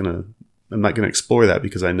 I'm not gonna explore that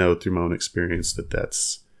because I know through my own experience that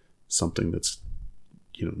that's something that's,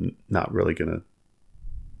 not really gonna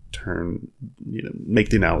make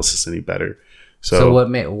the analysis any better. So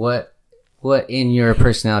what in your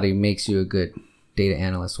personality makes you a good data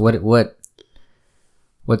analyst? What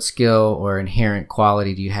skill or inherent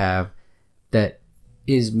quality do you have that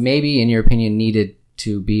is maybe, in your opinion, needed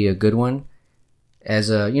to be a good one?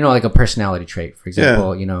 As a, like a personality trait, for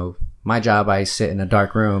example, my job, I sit in a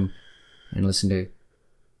dark room and listen to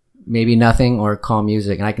maybe nothing or calm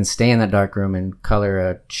music, and I can stay in that dark room and color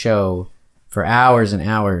a show for hours and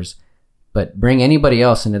hours. But bring anybody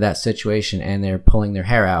else into that situation and they're pulling their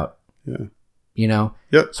hair out. Yeah.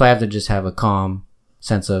 Yep. So I have to just have a calm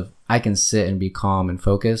sense of I can sit and be calm and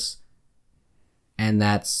focus. And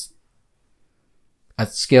that's a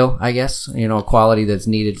skill, I guess, a quality that's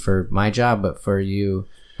needed for my job. But for you,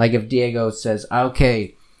 like if Diego says,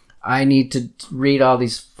 okay, I need to read all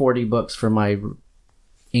these 40 books for my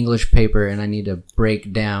English paper and I need to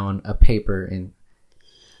break down a paper and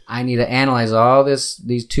I need to analyze all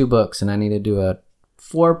these 2 books and I need to do a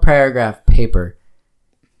 4-paragraph paper.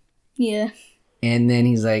 Yeah. And then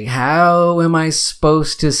he's like, how am I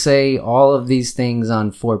supposed to say all of these things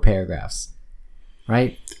on 4 paragraphs?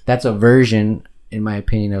 Right? That's a version, in my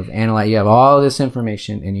opinion, of analyze. You have all this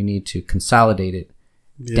information and you need to consolidate it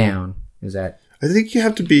down. Is that? I think you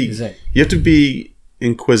have to be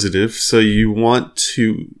inquisitive, so you want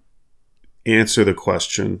to answer the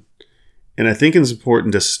question. And I think it's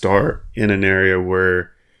important to start in an area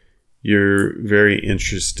where you're very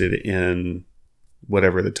interested in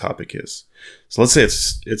whatever the topic is. So let's say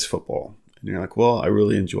it's football. And you're like, well, I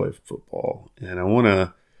really enjoy football. And I want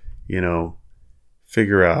to,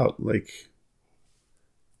 figure out, like,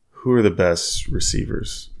 who are the best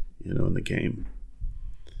receivers, in the game.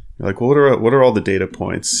 You're like, well, what are all the data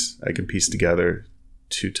points I can piece together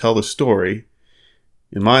to tell the story?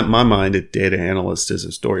 In my mind, a data analyst is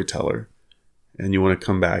a storyteller. And you want to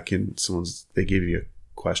come back and they give you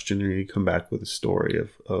a question, and you come back with a story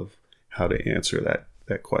of how to answer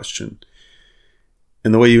that question.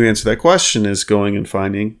 And the way you answer that question is going and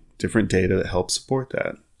finding different data that helps support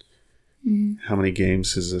that. Mm-hmm. How many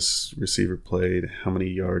games has this receiver played? How many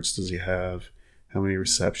yards does he have? How many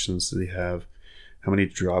receptions does he have? How many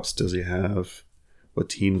drops does he have? What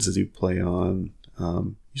teams does he play on?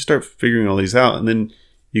 You start figuring all these out, and then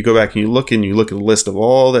you go back and you look at the list of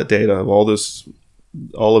all that data, of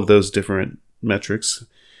all of those different metrics.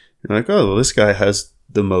 You're like, oh, well, this guy has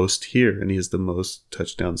the most here, and he has the most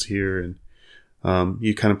touchdowns here, and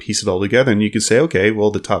you kind of piece it all together, and you can say, okay,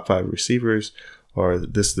 well, the top 5 receivers are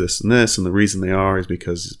this, and this, and the reason they are is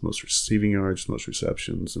because it's most receiving yards, most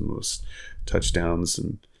receptions, and most touchdowns,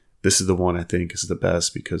 and this is the one I think is the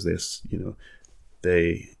best because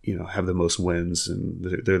they have the most wins, and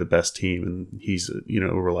they're the best team, and he's a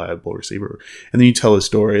reliable receiver. And then you tell a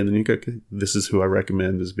story, and then you go, okay, this is who I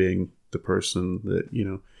recommend as being the person that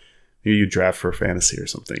you draft for fantasy or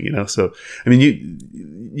something. So I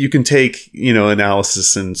mean, you can take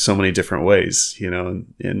analysis in so many different ways,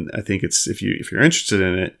 and I think it's if you're interested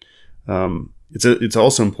in it, it's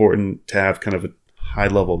also important to have kind of a high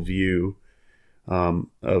level view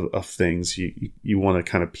of things. You want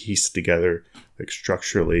to kind of piece together, like,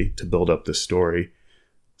 structurally to build up the story.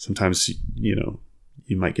 Sometimes you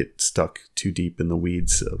might get stuck too deep in the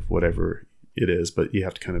weeds of whatever it is, but you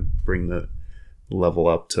have to kind of bring the level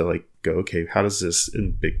up to, like, go, okay, how does this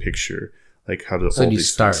in big picture, like, how do all you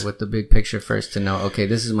these start things... with the big picture first to know, okay,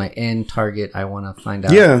 this is my end target, I want to find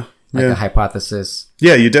out a hypothesis.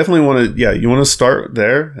 You definitely want to you want to start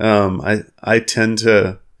there. I tend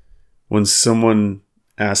to, when someone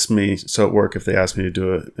asks me, so at work, if they ask me to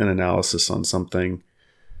do an analysis on something,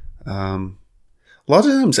 a lot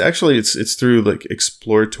of times actually it's through, like,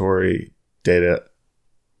 exploratory data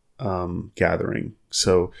gathering.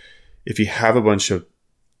 So if you have a bunch of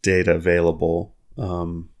data available,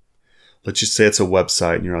 let's just say it's a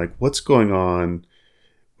website, and you're like, what's going on?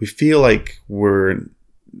 We feel like we're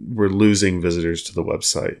losing visitors to the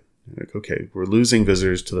website. You're like, okay, we're losing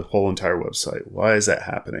visitors to the whole entire website. Why is that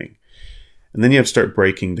happening? And then you have to start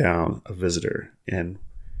breaking down a visitor, and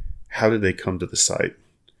how did they come to the site?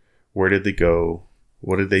 Where did they go?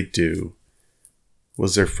 What did they do?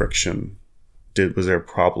 Was there friction? Was there a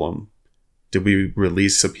problem? Did we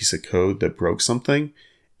release a piece of code that broke something?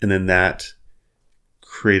 And then that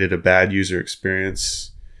created a bad user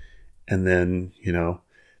experience. And then,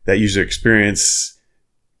 that user experience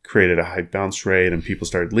created a high bounce rate, and people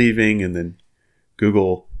started leaving. And then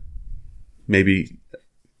Google maybe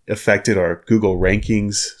affected our Google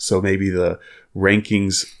rankings. So maybe the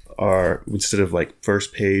rankings are, instead of like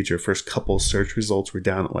first page or first couple search results, we're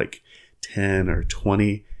down at like 10 or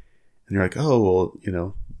 20. And you're like, oh,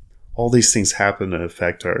 well, all these things happen to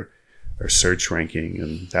affect our search ranking,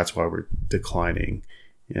 and that's why we're declining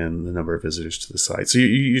in the number of visitors to the site. So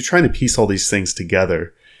you're trying to piece all these things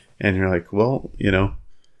together, and you're like, well,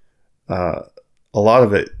 a lot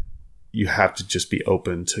of it you have to just be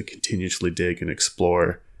open to continuously dig and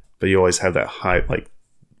explore, but you always have that high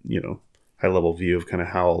level view of kind of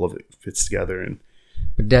how all of it fits together. And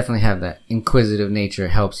but definitely have that inquisitive nature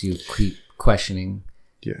helps you keep questioning.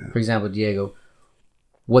 Yeah. For example, Diego,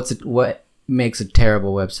 what makes a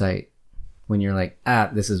terrible website when you're like,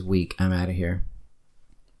 this is weak, I'm out of here?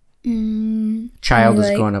 Child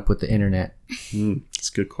is growing up with the internet. That's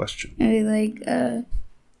a good question. Maybe like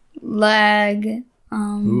lag.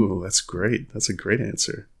 Ooh, that's great. That's a great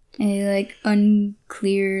answer. Maybe like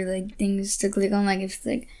unclear like things to click on. Like if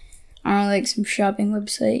like, I don't know, like some shopping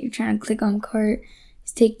website, you're trying to click on cart,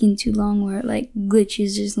 it's taking too long, or it like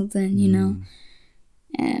glitches or something,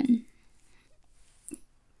 And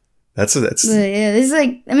that's but yeah, there's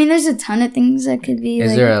like, I mean, there's a ton of things that could be.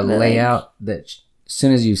 Is there a layout that as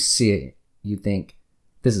soon as you see it, you think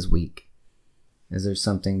this is weak? Is there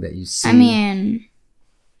something that you see? I mean,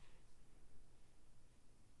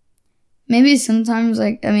 maybe sometimes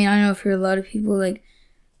I know for a lot of people like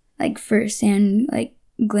first-hand like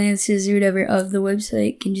glances or whatever of the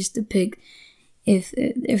website can just depict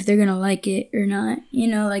if they're gonna like it or not. You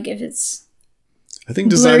know, like if it's I think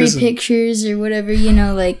design blurry is pictures or whatever. You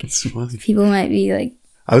know, like it's funny. people might be like.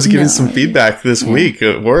 I was giving No. some feedback this week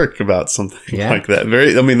at work about something like that.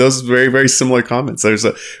 Those very, very similar comments.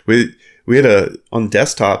 We had on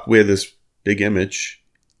desktop, we had this big image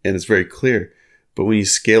and it's very clear, but when you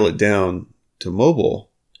scale it down to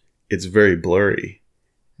mobile, it's very blurry.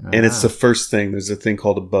 And it's the first thing. There's a thing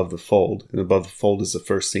called above the fold, and above the fold is the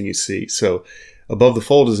first thing you see. So above the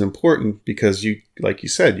fold is important because you, like you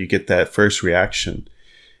said, you get that first reaction.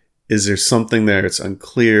 Is there something there? It's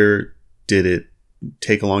unclear. Did it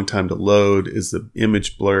take a long time to load? Is the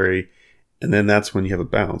image blurry? And then that's when you have a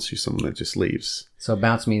bounce. You're someone that just leaves. So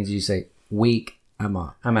bounce means you say, weak, I'm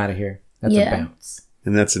out of here. That's a bounce.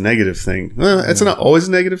 And that's a negative thing. Well, it's not always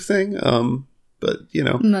a negative thing. But you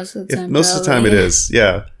know, Most of the time. Most of the time it is.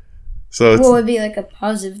 Yeah. So what would be like a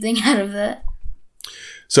positive thing out of that?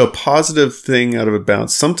 So a positive thing out of a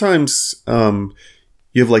bounce. Sometimes you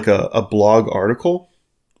have like a blog article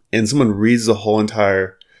and someone reads the whole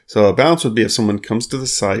entire. So a bounce would be if someone comes to the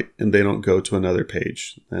site and they don't go to another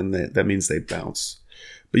page, and that means they bounce.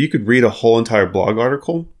 But you could read a whole entire blog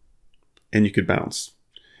article and you could bounce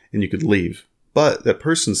and you could leave. But that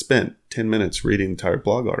person spent 10 minutes reading the entire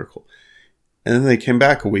blog article. And then they came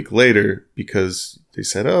back a week later because they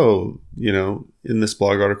said, oh, you know, in this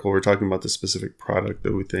blog article, we're talking about this specific product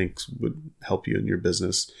that we think would help you in your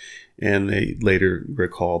business. And they later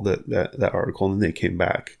recalled that article, and then they came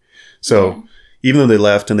back. So even though they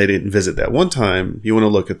left and they didn't visit that one time, you want to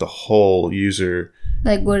look at the whole user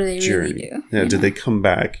like, what do they journey. really do? Yeah, did they come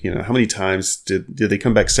back? You know, how many times did they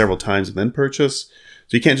come back several times and then purchase?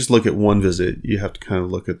 So you can't just look at one visit. You have to kind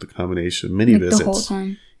of look at the combination of many visits. The whole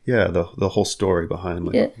time. Yeah, the whole story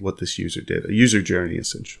behind what this user did. A user journey,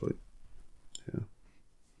 essentially. Yeah.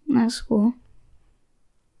 That's cool.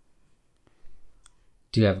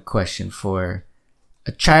 Do you have a question for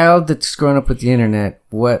a child that's grown up with the internet?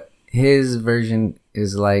 What his version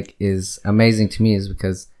is like is amazing to me, is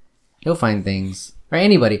because he'll find things, or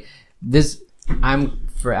anybody.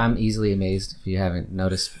 I'm easily amazed if you haven't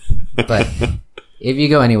noticed. But if you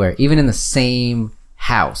go anywhere, even in the same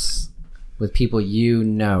house with people you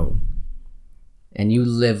know and you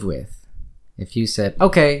live with, if you said,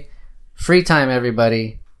 okay, free time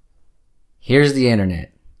everybody, here's the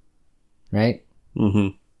internet, right?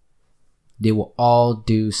 Mm-hmm. They will all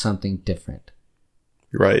do something different.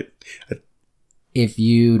 Right. If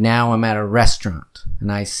you now I'm at a restaurant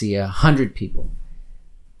and I see 100 people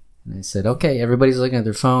and I said, okay, everybody's looking at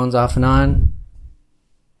their phones off and on,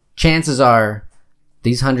 chances are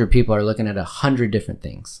these 100 people are looking at 100 different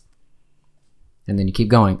things. And then you keep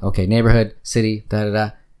going. Okay, neighborhood, city,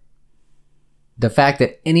 da-da-da. The fact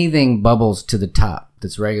that anything bubbles to the top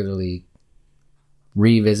that's regularly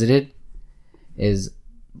revisited is,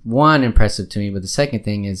 one, impressive to me. But the second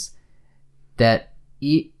thing is that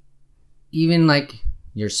even like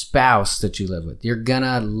your spouse that you live with, you're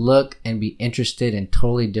gonna look and be interested in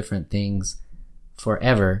totally different things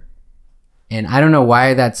forever. And I don't know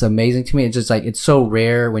why that's amazing to me. It's just like, it's so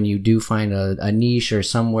rare when you do find a niche or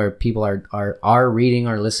somewhere people are reading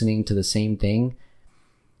or listening to the same thing.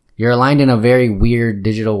 You're aligned in a very weird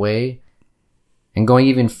digital way. And going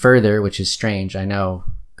even further, which is strange, I know,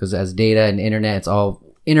 because as data and internet, it's all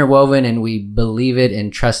interwoven and we believe it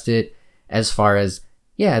and trust it, as far as,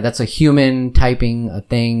 yeah, that's a human typing a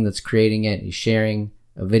thing that's creating it. He's sharing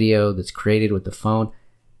a video that's created with the phone.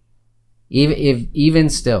 Even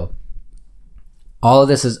still, all of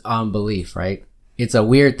this is on belief, right? It's a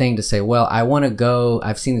weird thing to say, well, I want to go,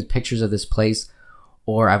 I've seen these pictures of this place,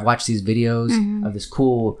 or I've watched these videos of this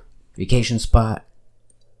cool vacation spot.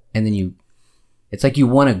 And then it's like you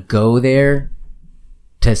want to go there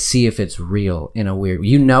to see if it's real in a weird,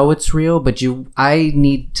 it's real, but I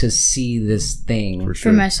need to see this thing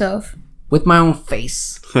for myself with my own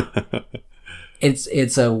face.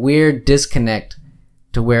 It's a weird disconnect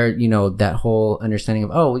to where, that whole understanding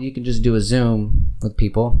of, oh, well, you can just do a Zoom with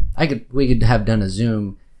people. We could have done a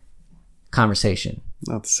Zoom conversation.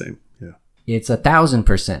 Not the same. Yeah. It's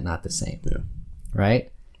 1,000% not the same. Yeah.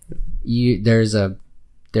 Right? There's a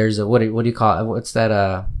what do you call it? What's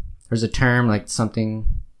that? There's a term like something,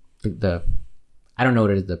 I don't know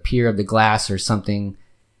what it is, the pier of the glass or something,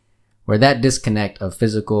 where that disconnect of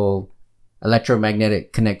physical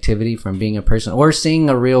electromagnetic connectivity from being a person or seeing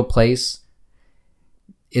a real place,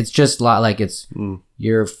 it's just a lot like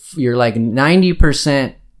you're like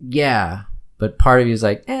 90%, yeah, but part of you is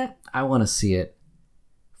like, I want to see it.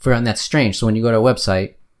 And that's strange. So when you go to a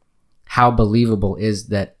website, how believable is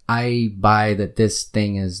that I buy that this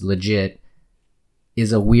thing is legit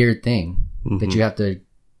is a weird thing that you have to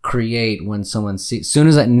create when someone sees.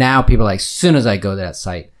 Now people are like, soon as I go to that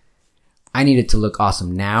site, I need it to look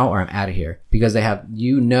awesome now, or I'm out of here, because they have,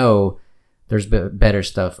 there's better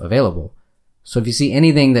stuff available. So if you see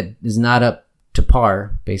anything that is not up to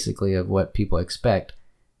par, basically, of what people expect,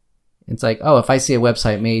 it's like, oh, if I see a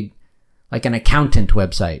website made like an accountant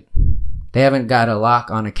website, they haven't got a lock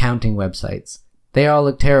on accounting websites. They all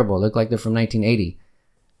look terrible. Look like they're from 1980.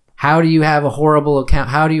 How do you have a horrible account?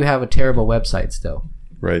 How do you have a terrible website still?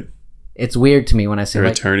 Right. It's weird to me when I say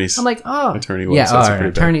like, attorneys. I'm like, oh, attorney yeah, websites are pretty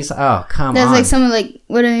attorneys. bad. Oh, come That's on. like some of like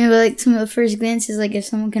what I mean by like some of the first glances. Like if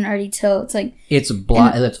someone can already tell, it's like It's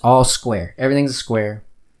it's all square. Everything's a square.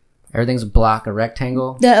 Everything's a block, a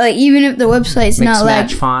rectangle. that. Like even if the website's Mix not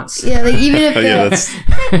match like fonts. yeah, like even if the that's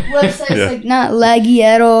website's Yeah. like not laggy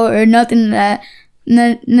at all or nothing that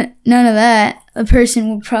none of that, a person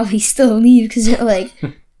will probably still leave because they're like,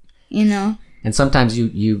 And sometimes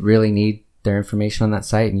you really need their information on that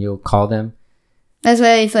site, and you'll call them. That's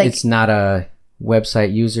why it's like It's not a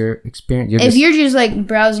website user experience. if you're just like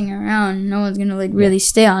browsing around, no one's gonna like really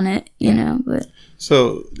stay on it, But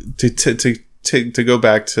So to go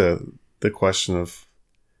back to the question of,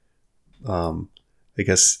 I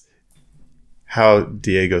guess, how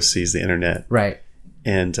Diego sees the internet, right.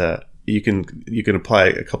 and you can apply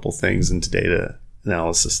a couple things into data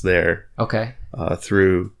analysis there Okay.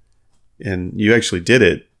 through, and you actually did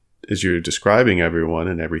it as you were describing everyone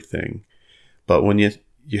and everything. But when you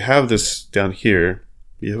have this down here,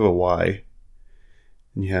 you have a why,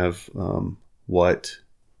 and you have what,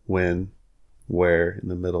 when, where in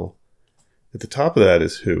the middle. At the top of that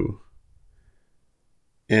is who.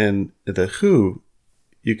 And the who,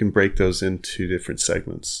 you can break those into different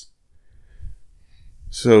segments.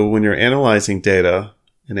 So when you're analyzing data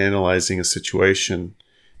and analyzing a situation,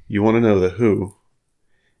 you want to know the who,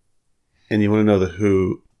 and you want to know the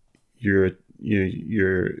who. You're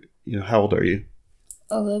how old are you?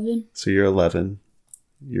 11. So you're 11.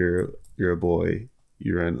 You're a boy.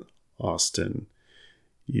 You're in Austin.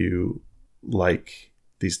 You like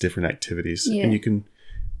these different activities, and we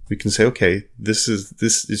can say, okay, this. You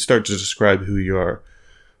start to describe who you are.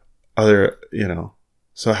 Other,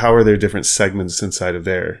 so how are there different segments inside of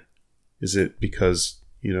there? Is it because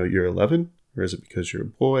you're 11, or is it because you're a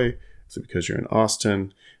boy? Is it because you're in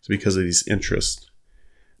Austin? Is it because of these interests?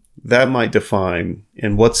 That might define.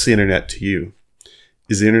 And what's the internet to you?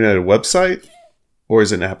 Is the internet a website, or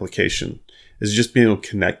is it an application? Is it just being able to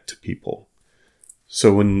connect to people?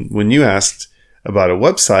 So when you asked about a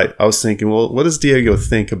website, I was thinking, well, what does Diego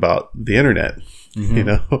think about the internet?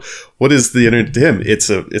 Mm-hmm. What is the internet to him?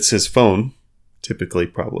 It's his phone, typically,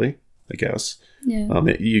 probably, I guess. Yeah.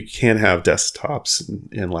 You can have desktops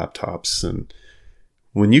and laptops, and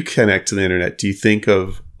when you connect to the internet, do you think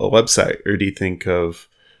of a website, or do you think of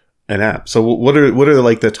an app? So what are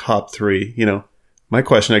like the top three? My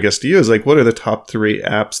question, I guess, to you is like, what are the top three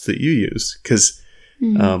apps that you use? Because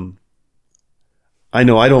I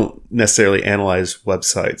know I don't necessarily analyze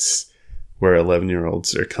websites where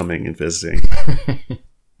 11-year-olds are coming and visiting,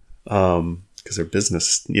 because they're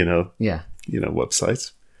business,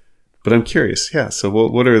 websites. But I'm curious, yeah. So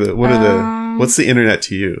what's the internet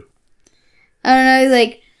to you? I don't know,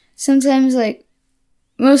 like sometimes like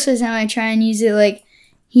most of the time I try and use it like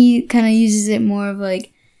he kind of uses it more of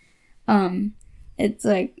like it's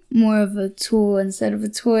like more of a tool instead of a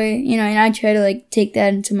toy, and I try to like take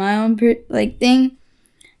that into my own thing,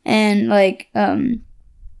 and like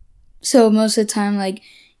so most of the time like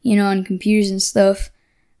on computers and stuff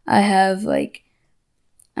I have like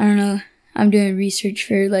I don't know, I'm doing research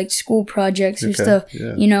for like school projects or stuff,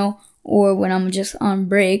 yeah. Or when I'm just on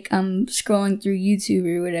break, I'm scrolling through YouTube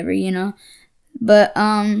or whatever, But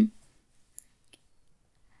I'm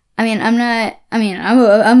gonna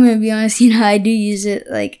be honest, I do use it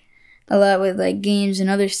like a lot with like games and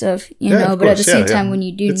other stuff, but at the same time when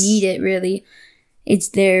you do need it, really, it's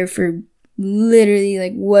there for literally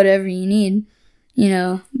like whatever you need,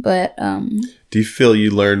 but do you feel you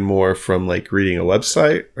learn more from like reading a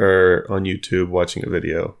website or on YouTube watching a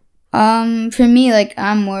video? For me, like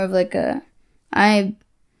I'm more of like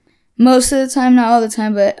most of the time, not all the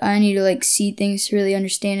time, but I need to like see things to really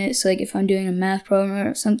understand it. So like if I'm doing a math problem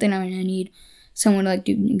or something, I need someone to like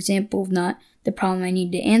do an example of not the problem I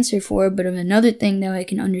need to answer for, but of another thing that I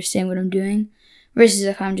can understand what I'm doing, versus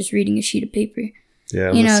if I'm just reading a sheet of paper.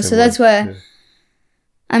 Yeah, so that's why.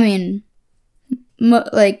 Yeah.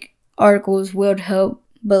 Like articles would help,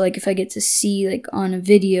 but like if I get to see like on a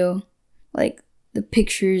video, like the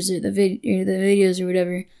pictures or the videos or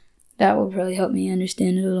whatever, that will probably help me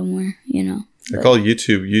understand it a little more, I call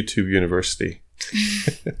YouTube University.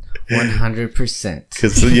 100%.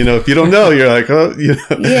 Because, if you don't know, you're like, oh,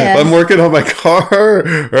 Yeah. I'm working on my car,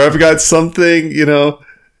 or I've got something,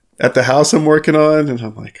 at the house I'm working on. And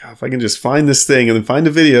I'm like, oh, if I can just find this thing and then find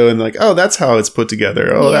a video and like, oh, that's how it's put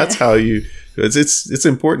together. Oh, Yeah. that's how it's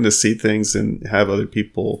important to see things and have other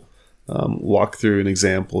people walk through an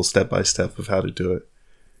example step by step of how to do it.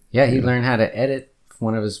 Yeah, he learned how to edit.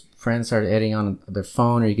 One of his friends started editing on their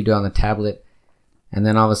phone, or you could do it on the tablet. And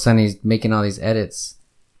then all of a sudden he's making all these edits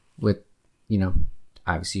with,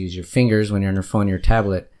 obviously use your fingers when you're on your phone or your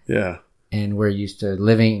tablet. Yeah. And we're used to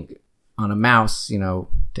living on a mouse, to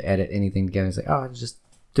edit anything together. It's like, oh, just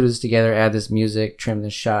threw this together, add this music, trim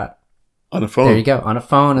this shot. On a phone. There you go. On a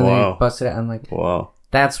phone, and then Wow. you bust it out. I'm like, Wow.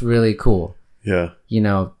 that's really cool. Yeah.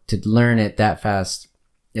 To learn it that fast,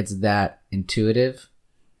 it's that intuitive.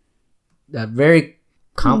 A very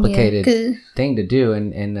complicated Yeah, 'cause- thing to do,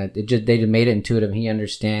 and they just made it intuitive. He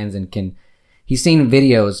understands and he's seen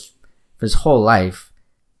videos for his whole life.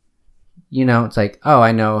 It's like, oh,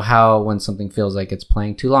 I know how when something feels like it's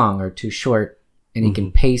playing too long or too short, and he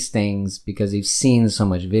can pace things because he's seen so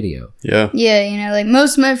much video. Yeah. Yeah, like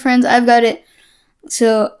most of my friends, I've got it.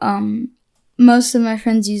 So, most of my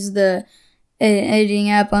friends use the editing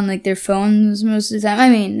app on like their phones most of the time. I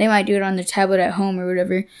mean, they might do it on their tablet at home or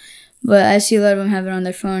whatever, but I see a lot of them have it on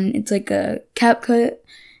their phone. It's like a CapCut,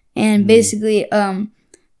 and basically,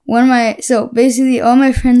 basically all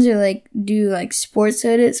my friends are like do like sports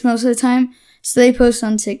edits most of the time. So they post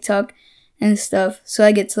on TikTok and stuff. So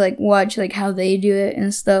I get to like watch like how they do it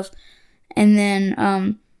and stuff. And then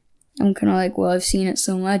I'm kind of like, well, I've seen it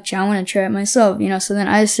so much, I want to try it myself, So then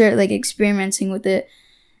I start like experimenting with it,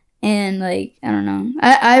 and like I don't know,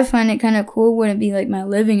 I find it kind of cool. Wouldn't be like my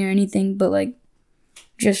living or anything, but like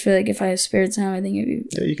just for like if I have spare time, I think it'd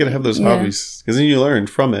be. Yeah, you can have those Yeah. hobbies because then you learn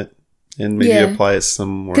from it and maybe Yeah. apply it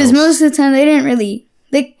somewhere Because else. most of the time they didn't really.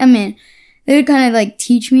 They would kind of like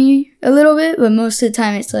teach me a little bit, but most of the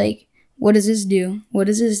time it's like, what does this do? What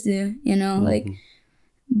does this do? Like,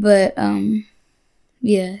 but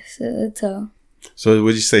yeah. So that's how. So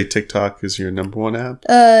would you say TikTok is your number one app?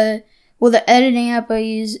 Well, the editing app I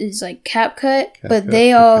use is like CapCut, but CapCut,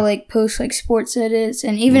 they all okay. like post like sports edits,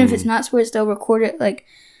 and even if it's not sports, they'll record it like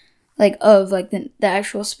of like the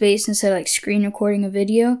actual space instead of like screen recording a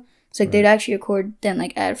video. It's like they'd actually record then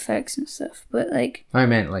like add effects and stuff. But like I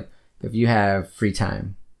meant like if you have free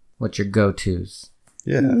time, what's your go-tos?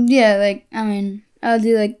 Yeah. yeah, like I mean I'll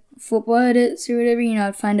do like football edits or whatever.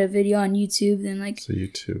 I'd find a video on YouTube, then like So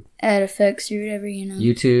YouTube. add effects or whatever.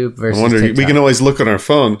 YouTube versus I wonder, TikTok. we can always look on our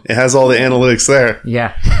phone. It has all the analytics there.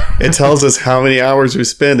 Yeah. It tells us how many hours we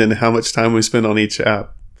spend and how much time we spend on each app.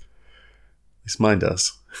 At least mine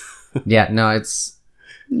does. Yeah, no, it's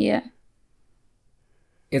Yeah.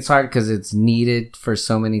 hard because it's needed for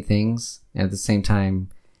so many things, and at the same time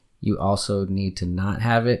you also need to not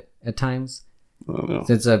have it at times. I don't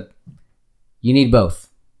know. So you need both.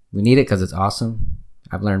 We need it because it's awesome.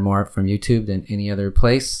 I've learned more from YouTube than any other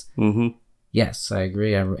place. Mm-hmm. Yes, I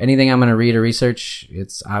agree. Anything I'm going to read or research,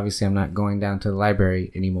 it's obviously I'm not going down to the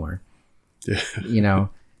library anymore. Yeah.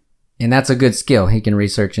 And that's a good skill. He can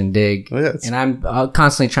research and dig. Oh, yeah, and I'm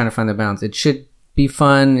constantly trying to find the balance. It should be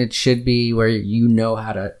fun. It should be where you know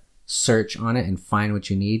how to search on it and find what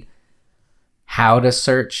you need. How to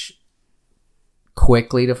search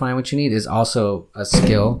quickly to find what you need is also a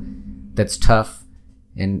skill that's tough.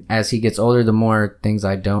 And as he gets older, the more things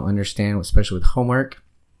I don't understand, especially with homework,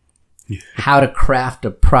 how to craft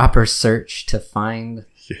a proper search to find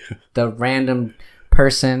the random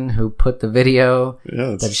person who put the video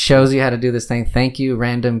that shows you how to do this thing. Thank you,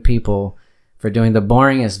 random people, for doing the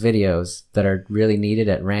boringest videos that are really needed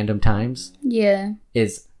at random times. Yeah.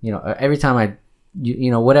 Is, every time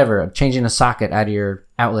whatever, changing a socket out of your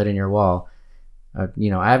outlet in your wall.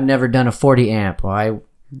 I've never done a 40 amp. Well, I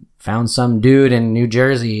found some dude in New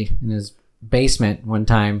Jersey in his basement one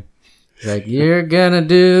time. He's like, you're gonna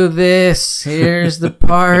do this. Here's the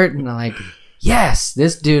part. And I'm like, yes.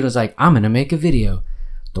 This dude was like, I'm gonna make a video.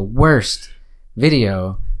 The worst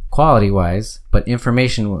video quality wise, but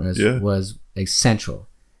information was essential.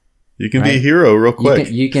 You can be a hero real quick.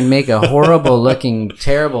 You can make a horrible looking,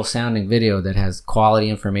 terrible sounding video that has quality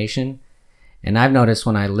information. And I've noticed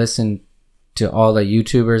when I listen to all the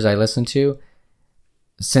YouTubers I listen to,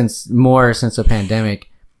 since the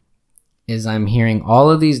pandemic, is I'm hearing all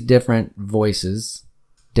of these different voices,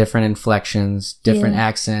 different inflections, different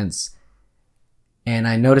accents. And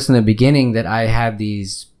I noticed in the beginning that I had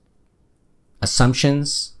these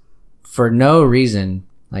assumptions for no reason.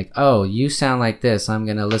 Like, oh, you sound like this, I'm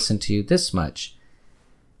going to listen to you this much.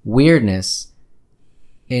 Weirdness.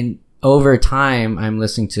 And over time, I'm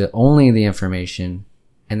listening to only the information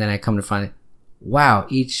And then I come to find, wow,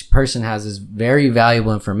 each person has this very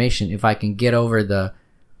valuable information. If I can get over the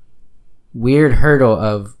weird hurdle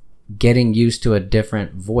of getting used to a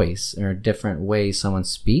different voice or a different way someone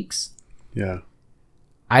speaks. Yeah.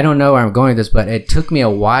 I don't know where I'm going with this, but it took me a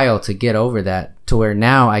while to get over that, to where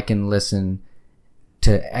now I can listen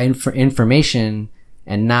to information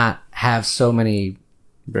and not have so many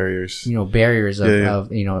barriers, barriers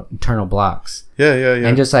of internal blocks. Yeah.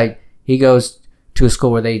 And just like he goes to a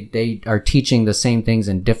school where they are teaching the same things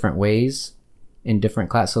in different ways in different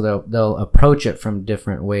classes, so they'll approach it from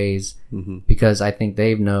different ways, because I think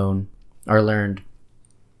they've known or learned.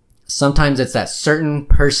 Sometimes it's that certain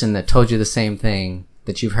person that told you the same thing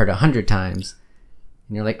that you've heard 100 times,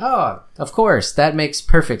 and you're like, oh, of course, that makes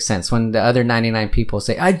perfect sense. When the other 99 people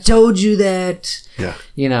say, I told you that. Yeah.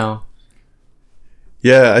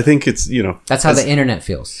 Yeah, I think it's, that's how the internet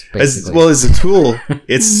feels, basically. As a tool,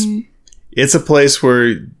 it's a place where,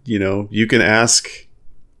 you can ask.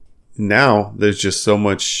 Now there's just so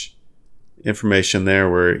much information there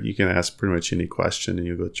where you can ask pretty much any question and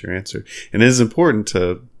you'll get your answer. And it is important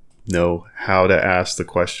to know how to ask the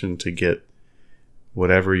question to get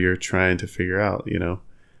whatever you're trying to figure out.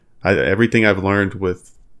 Everything I've learned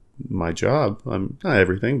with my job, not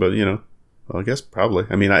everything, but well, I guess probably.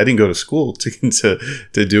 I mean, I didn't go to school to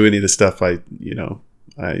do any of the stuff I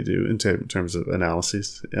do in terms of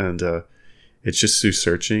analyses, and it's just through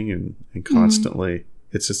searching and constantly.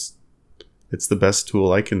 It's the best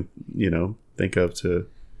tool I can think of to.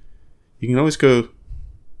 You can always go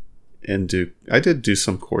and do. I did do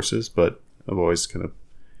some courses, but I've always kind of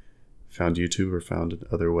found YouTube or found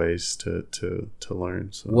other ways to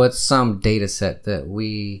learn. So. What's some data set that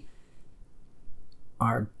we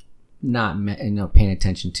are not paying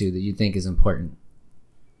attention to that you think is important?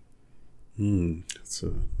 That's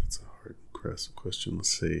a hard question.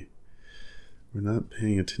 Let's see. We're not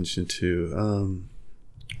paying attention to.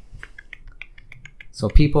 So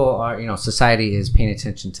people are, society is paying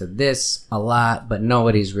attention to this a lot, but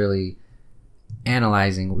nobody's really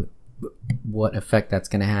analyzing what effect that's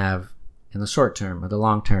going to have in the short term or the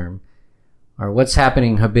long term, or what's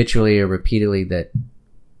happening habitually or repeatedly that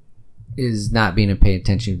is not being paid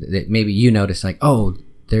attention to, that maybe you notice, like, oh,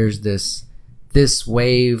 there's this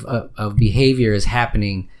wave of behavior is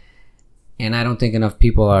happening, and I don't think enough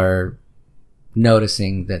people are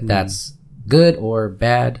noticing that that's good or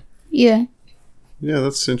bad. Yeah. Yeah,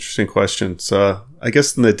 that's an interesting question. So I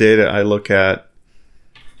guess in the data I look at,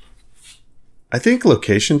 I think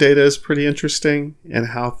location data is pretty interesting, and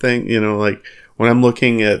how like when I'm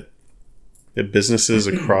looking at businesses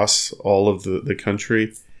across all of the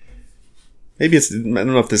country, maybe I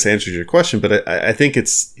don't know if this answers your question, but I think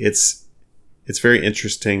it's very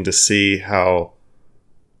interesting to see how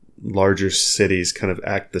larger cities kind of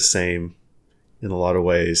act the same in a lot of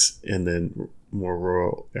ways, and then more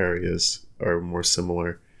rural areas are more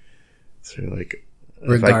similar. So like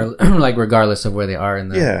regardless of where they are in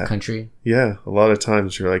the country. Yeah, a lot of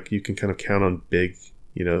times you're like, you can kind of count on big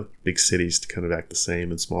cities to kind of act the same,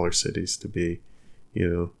 and smaller cities to be,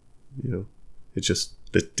 it's just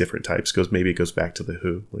the different types. Maybe it goes back to the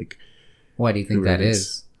WHO. Like, why do you think that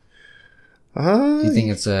is? Do you think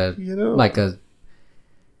it's like a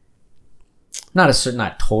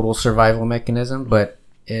not total survival mechanism, but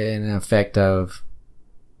an effect of,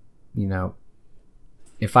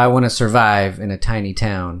 if I want to survive in a tiny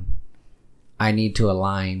town, I need to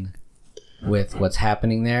align with what's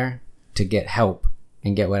happening there to get help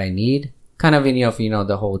and get what I need. Kind of, if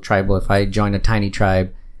the whole tribal, if I join a tiny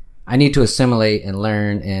tribe, I need to assimilate and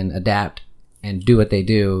learn and adapt and do what they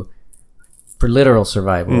do for literal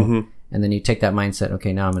survival. Mm-hmm. And then you take that mindset,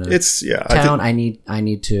 okay, now I'm in a town. I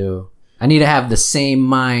need to have the same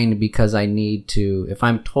mind, because I need to, if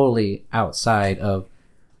I'm totally outside of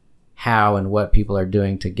how and what people are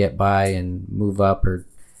doing to get by and move up or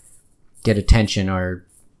get attention or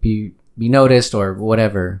be noticed or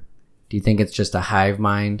whatever, do you think it's just a hive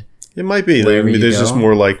mind? It might be. There's just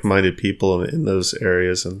more like-minded people in those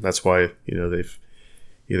areas, and that's why they've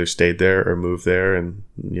either stayed there or moved there, and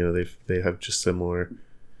they have just similar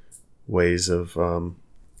ways of kind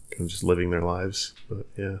of just living their lives. But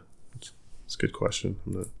yeah, it's a good question.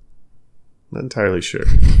 I'm not entirely sure.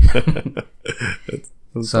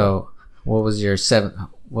 So, what was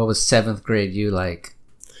seventh grade you like?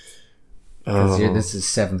 Because this is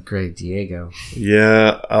seventh grade Diego.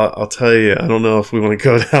 Yeah, I'll tell you. I don't know if we want to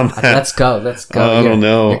go down that. Let's go. I don't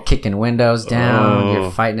know. You're kicking windows down.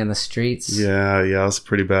 You're fighting in the streets. Yeah, it was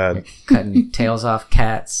pretty bad. You're cutting tails off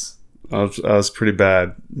cats. I was pretty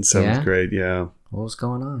bad in seventh grade. Yeah. What was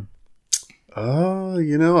going on?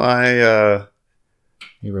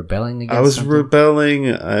 You rebelling against I was something?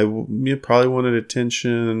 rebelling. I probably wanted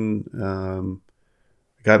attention. I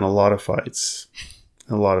got in a lot of fights.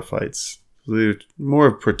 More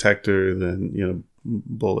of protector than,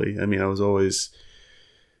 bully. I mean, I was always,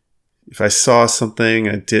 if I saw something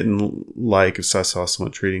I didn't like, if I saw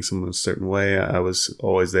someone treating someone a certain way, I was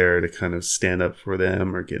always there to kind of stand up for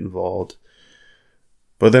them or get involved.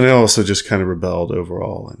 But then I also just kind of rebelled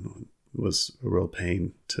overall and was a real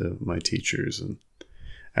pain to my teachers. And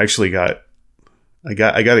actually I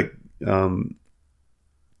got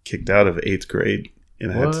kicked out of 8th grade,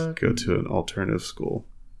 and I had to go to an alternative school.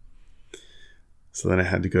 So then I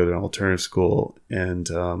had to go to an alternative school,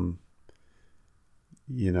 and I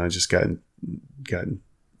just got in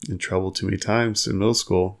trouble too many times in middle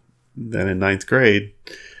school. Then in 9th grade,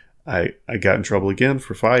 I got in trouble again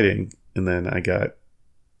for fighting, and then I got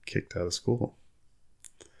kicked out of school.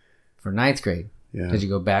 For 9th grade? Yeah. Did you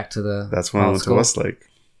go back to the That's when I went to Westlake.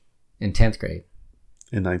 In 10th grade?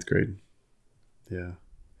 In 9th grade. Yeah.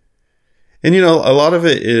 And, a lot of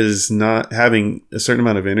it is not having a certain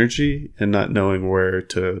amount of energy and not knowing where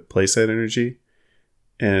to place that energy.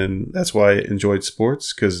 And that's why I enjoyed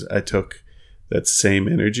sports, because I took that same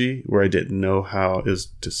energy where I didn't know how it was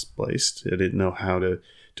displaced. I didn't know how to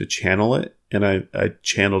channel it. And I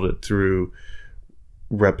channeled it through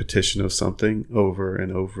repetition of something over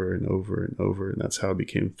and over and over and over. And that's how it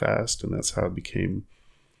became fast. And that's how it became,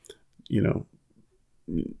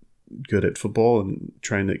 good at football and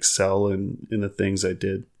trying to excel in the things I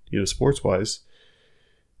did, sports wise.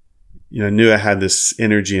 I knew I had this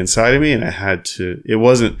energy inside of me, and I had to, it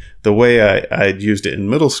wasn't the way I'd used it in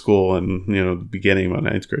middle school and, the beginning of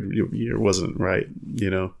my 9th grade year wasn't right,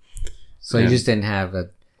 So you just didn't have a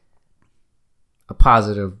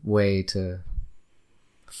positive way to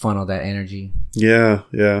funnel that energy. Yeah.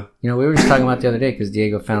 We were just talking about the other day, because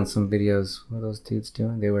Diego found some videos. What are those dudes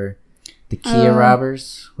doing? They were the Kia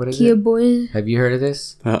robbers. What is Kia it? Boys. Have you heard of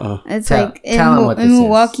this? It's tell them what this in is.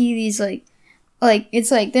 Milwaukee, these like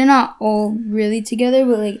it's like they're not all really together,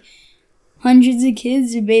 but like hundreds of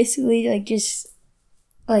kids are basically like just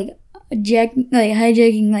like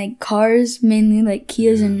hijacking like cars, mainly like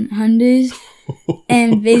Kias and Hyundais,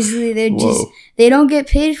 and basically they don't get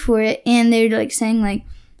paid for it, and they're like saying like,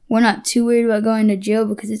 we're not too worried about going to jail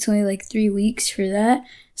because it's only like 3 weeks for that.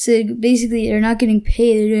 So basically, they're not getting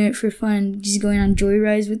paid. They're doing it for fun, just going on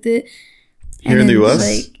joyrides with it. Here in the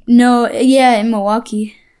U.S.? In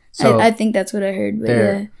Milwaukee. So I think that's what I heard. But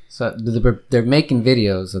yeah. So they're making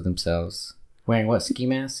videos of themselves wearing what, ski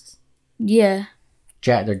masks? Yeah.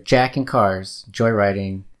 They're jacking cars,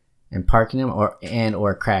 joyriding, and parking them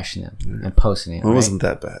or crashing them and posting it. It wasn't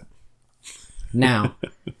that bad. Now,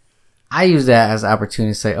 I use that as an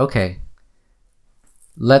opportunity to say, okay,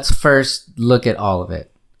 let's first look at all of it.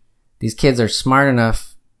 These kids are smart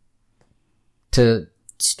enough to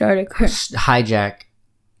start a car, hijack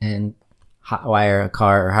and wire a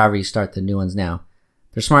car, or however you start the new ones now.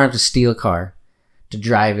 They're smart enough to steal a car, to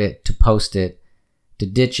drive it, to post it, to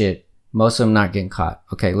ditch it. Most of them not getting caught.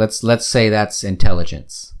 Okay, let's say that's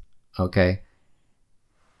intelligence. Okay,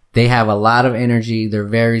 they have a lot of energy. They're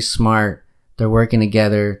very smart. They're working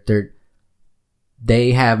together.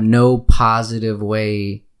 They have no positive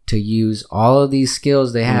way to use all of these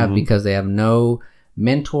skills they have, because they have no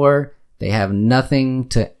mentor. They have nothing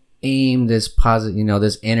to aim this positive,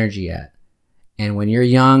 this energy at. And when you're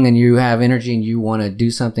young and you have energy and you want to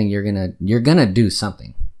do something, you're gonna do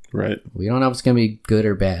something. Right. We don't know if it's gonna be good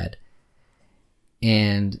or bad.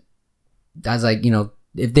 And I was like,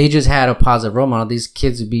 if they just had a positive role model, these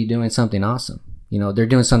kids would be doing something awesome. They're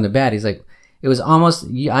doing something bad. He's like, it was almost,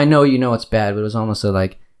 I know it's bad, but it was almost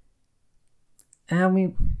like, I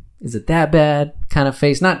mean, is it that bad kind of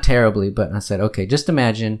face? Not terribly, but I said, okay, just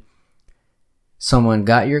imagine someone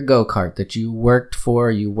got your go-kart that you worked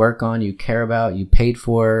for, you work on, you care about, you paid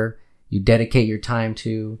for, you dedicate your time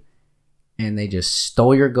to, and they just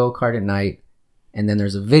stole your go-kart at night, and then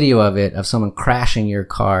there's a video of it, of someone crashing your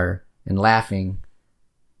car and laughing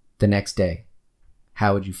the next day.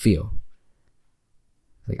 How would you feel?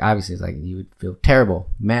 Like, obviously, it's like you would feel terrible,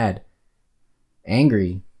 mad,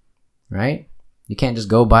 angry, right? You can't just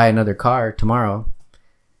go buy another car tomorrow.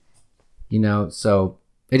 So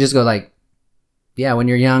it just goes like, yeah, when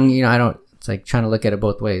you're young, it's like trying to look at it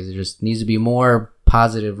both ways. There just needs to be more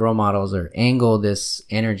positive role models or angle this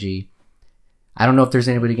energy. I don't know if there's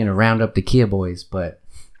anybody going to round up the Kia boys, but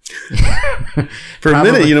for a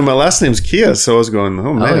minute, my last name's Kia, so I was going,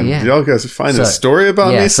 oh man, did y'all guys find a story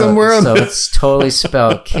about me somewhere? So it's totally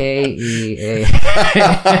spelled Kea.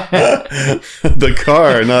 The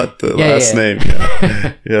car, not the last name.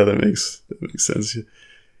 Yeah, that makes sense.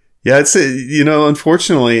 Yeah, it's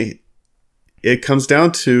unfortunately, it comes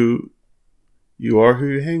down to you are who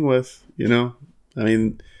you hang with. I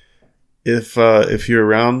mean, if you're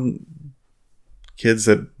around kids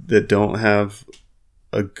that don't have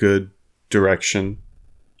a good direction,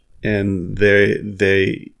 and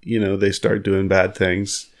they start doing bad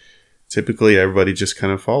things, typically everybody just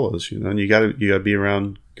kind of follows. And you gotta be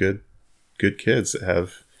around good kids that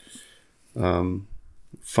have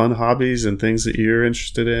fun hobbies and things that you're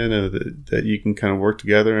interested in, and that you can kind of work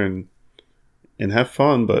together and have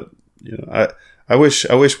fun. But I wish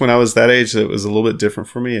when I was that age that it was a little bit different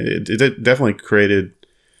for me. It definitely created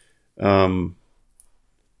fight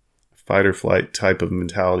or flight type of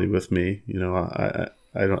mentality with me. I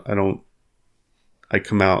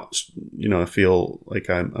come out, I feel like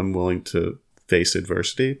I'm willing to face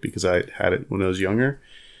adversity because I had it when I was younger.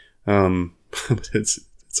 But it's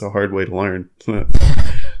a hard way to learn. I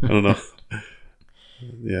don't know.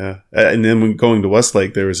 Yeah. And then when going to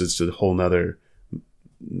Westlake, there was just a whole nother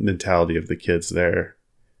mentality of the kids there.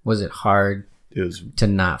 Was it hard to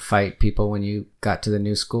not fight people when you got to the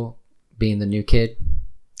new school, being the new kid?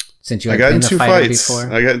 Since you had been a fighter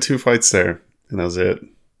before? I got in 2 fights there, and that was it.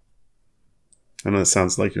 I know it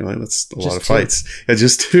sounds like you're like, that's a lot of fights. Yeah,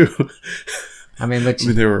 just 2. I mean,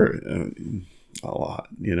 there were a lot,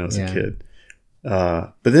 as a kid.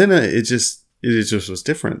 But then it just was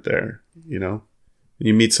different there, You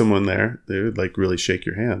meet someone there, they would like really shake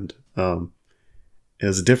your hand. It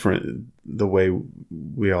was different the way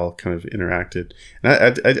we all kind of interacted.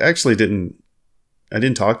 And I actually didn't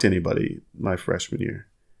talk to anybody my freshman year.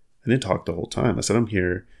 I didn't talk the whole time. I said, I'm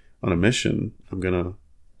here on a mission. I'm going to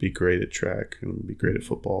be great at track and be great at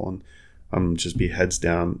football. And I'm just be heads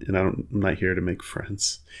down, and I'm not here to make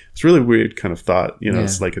friends. It's a really weird kind of thought,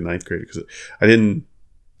 It's like a 9th grader, because I didn't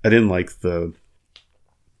like I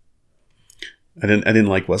didn't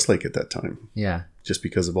like Westlake at that time. Yeah. Just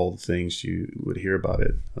because of all the things you would hear about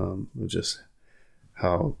it, just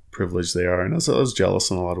how privileged they are. And I was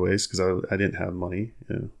jealous in a lot of ways because I didn't have money.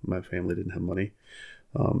 My family didn't have money.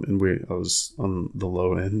 And I was on the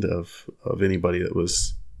low end of anybody that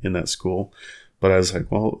was in that school. But I was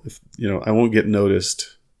like, well, if I won't get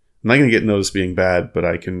noticed. I'm not going to get noticed being bad, but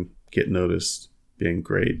I can get noticed being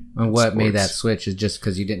great. And what made that switch is just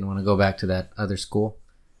because you didn't want to go back to that other school?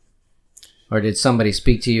 Or did somebody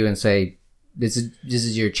speak to you and say, this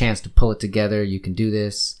is your chance to pull it together, you can do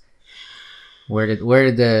this? Where did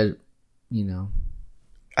the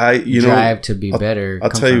drive to be better I'll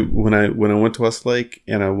tell you, when I went to Westlake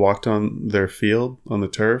and I walked on their field on the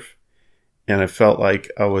turf, and I felt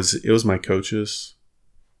like it was my coaches,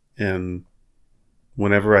 and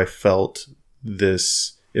whenever I felt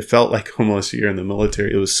this, it felt like almost a year in the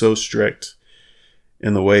military. It was so strict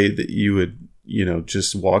in the way that you would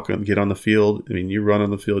just walk and get on the field. I mean, you run on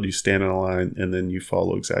the field, you stand in a line, and then you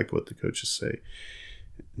follow exactly what the coaches say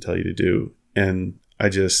and tell you to do. And I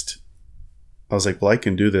was like, well, I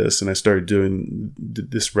can do this. And I started doing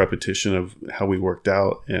this repetition of how we worked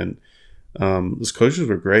out. And those coaches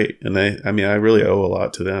were great. And I really owe a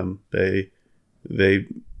lot to them. They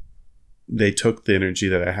took the energy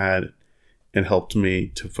that I had and helped me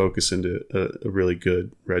to focus into a really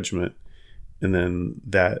good regiment. And then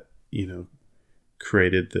that,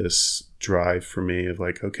 created this drive for me of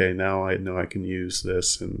like, okay, now I know I can use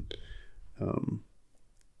this. And I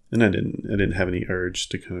didn't have any urge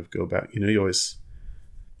to kind of go back. I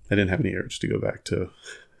didn't have any urge to go back to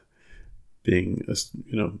being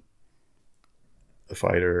a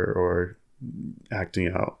fighter or acting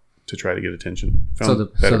out to try to get attention. So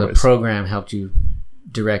the program helped you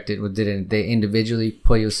direct it. Did they individually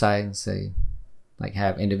pull you aside and say, like,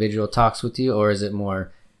 have individual talks with you, or is it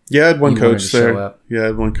more? Yeah, I had one coach there. Yeah, I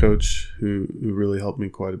had one coach who really helped me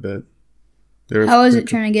quite a bit. How was it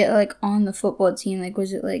trying to get like on the football team? Like,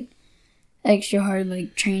 was it like extra hard,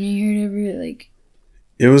 like training or whatever? Like,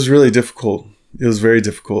 it was really difficult. It was very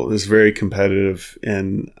difficult. It was very competitive,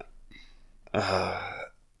 and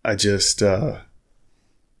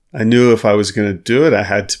I knew if I was going to do it, I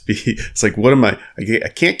had to be. It's like, what am I? I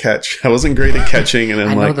can't catch. I wasn't great at catching, and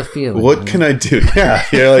I'm like, what can I do? Yeah,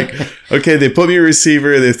 like, okay, they put me a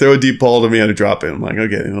receiver, they throw a deep ball to me, and I drop it. I'm like,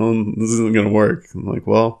 okay, well, this isn't going to work. I'm like,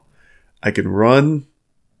 well, I can run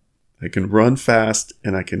fast,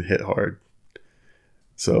 and I can hit hard.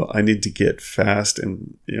 So I need to get fast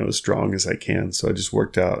and as strong as I can. So I just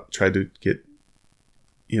worked out, tried to get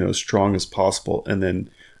as strong as possible, and then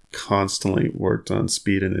constantly worked on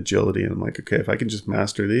speed and agility. And I'm like, okay, if I can just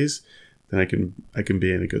master these, then I can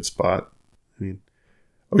be in a good spot. I mean,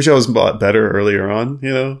 I wish I was a lot better earlier on,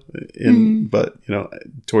 but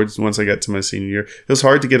towards once I got to my senior year, it was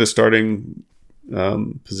hard to get a starting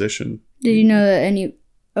position. Did you know that any?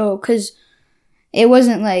 Oh, because it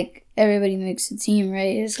wasn't like everybody makes the team,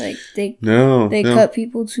 right? It's like they cut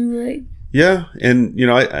people too, like. Yeah, and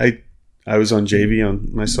I was on JV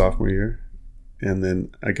on my sophomore year, and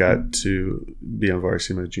then I got to be on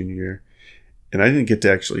varsity my junior year, and I didn't get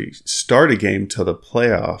to actually start a game till the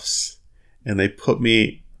playoffs, and they put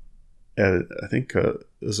me at I think it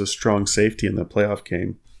was a strong safety in the playoff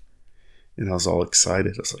game, and I was all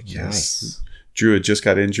excited. I was like, yes. Nice. Drew had just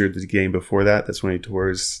got injured the game before that. That's when he tore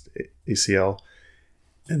his ACL,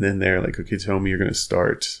 and then they're like, okay, tell me you're going to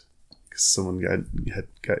start because someone had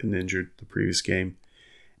gotten injured the previous game.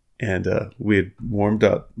 And we had warmed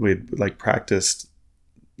up, we had like practiced,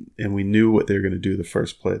 and we knew what they were going to do the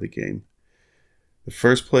first play of the game. The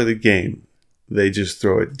first play of the game, they just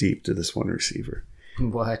throw it deep to this one receiver.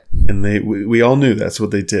 What? And we all knew that's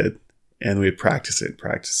what they did. And we had practiced it.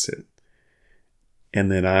 And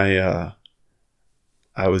then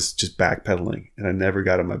I was just backpedaling, and I never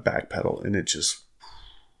got on my back pedal, and it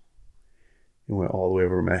went all the way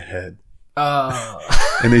over my head. Oh.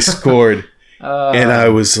 And they scored. And I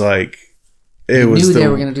was like, they were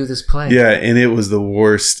going to do this play. Yeah, and it was the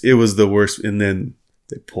worst. It was the worst. And then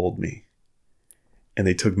they pulled me, and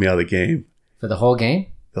they took me out of the game. For the whole game?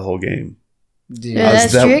 The whole game. Dude. Yeah,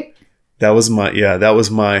 that's strict. That was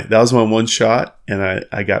my one shot, and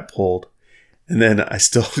I got pulled. And then I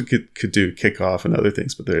still could do kickoff and other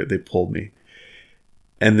things, but they pulled me.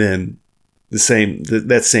 And then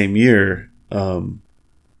that same year,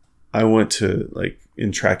 I went to like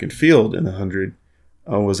in track and field in the 100.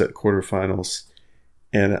 I was at quarterfinals,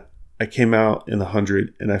 and I came out in the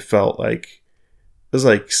 100, and I felt like it was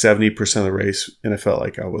like 70% of the race, and I felt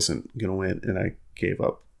like I wasn't gonna win, and I gave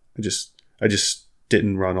up. I just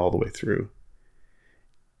didn't run all the way through.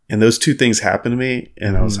 And those two things happened to me,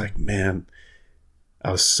 and I was like, man,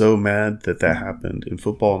 I was so mad that happened in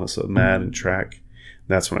football, and I was so mad in track. And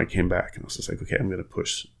that's when I came back, and I was just like, okay, I'm gonna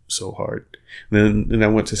push so hard. And then I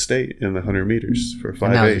went to state in the 100 meters for 5.8.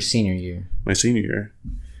 And that was your senior year. My senior year.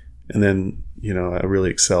 And then, I really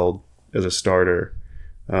excelled as a starter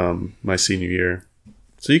my senior year.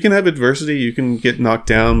 So you can have adversity, you can get knocked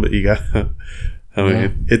down, but you got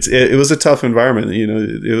it was a tough environment.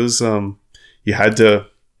 It was you had to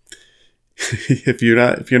if you're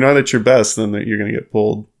not at your best, then you're going to get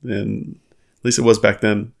pulled. And at least it was back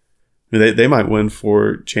then. I mean, they might win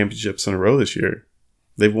 4 championships in a row this year.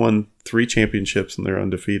 They've won 3 championships, and they're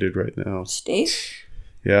undefeated right now. State?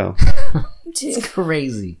 Yeah. It's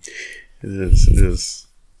crazy. It is.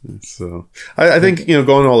 So I think,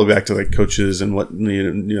 going all the way back to like coaches and what,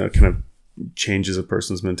 kind of changes a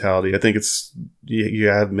person's mentality. I think it's, you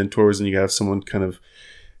have mentors, and you have someone kind of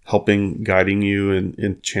helping, guiding you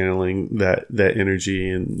and channeling that energy.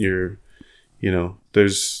 And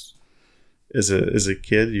there's, as a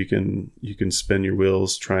kid, you can spin your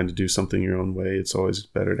wheels trying to do something your own way. It's always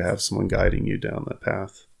better to have someone guiding you down that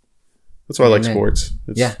path. That's why I like sports.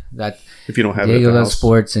 That if you don't have Diego it, loves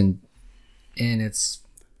sports, and it's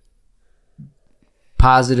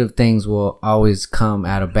positive things will always come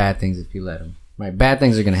out of bad things if you let them. Right, bad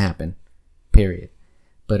things are going to happen. Period.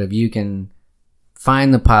 But if you can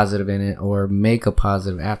find the positive in it or make a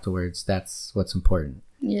positive afterwards, that's what's important.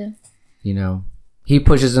 Yeah. He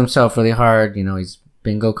pushes himself really hard. He's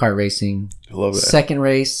been go-kart racing. I love that. Second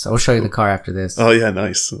race. I'll show you the car after this. Oh, yeah,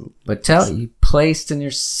 nice. But you placed in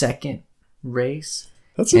your second race.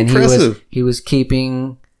 That's impressive. He was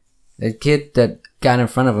keeping the kid that got in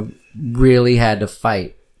front of him really had to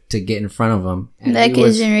fight to get in front of him. And that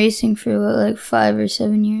kid's been racing for like 5 or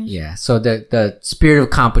 7 years. Yeah. So the spirit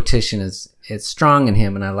of competition it's strong in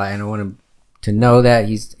him, and I want him to know that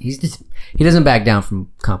he doesn't back down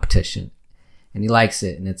from competition. And he likes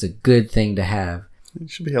it, and it's a good thing to have. It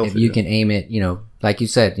should be healthy. If you can aim it, like you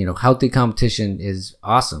said, healthy competition is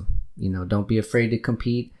awesome. Don't be afraid to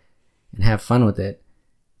compete and have fun with it,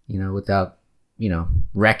 without,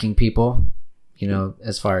 wrecking people,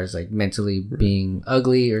 as far as like mentally being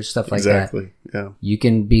ugly or stuff like that. Exactly. Yeah. You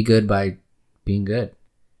can be good by being good,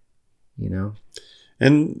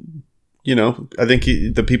 And, I think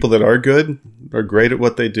the people that are good are great at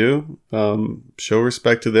what they do. Show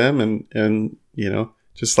respect to them, and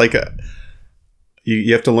just like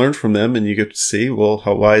you have to learn from them, and you get to see, well,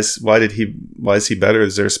 why is he better?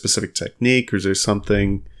 Is there a specific technique, or is there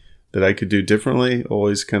something that I could do differently?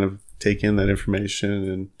 Always kind of take in that information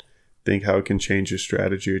and think how it can change your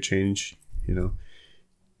strategy or change,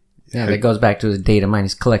 Yeah, that goes back to his data mine.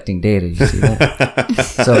 He's collecting data. You see that?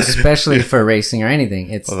 So especially for racing or anything,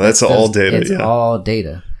 that's all data. It's all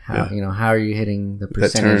data. How how are you hitting the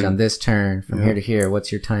percentage on this turn from here to here?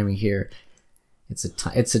 What's your timing here?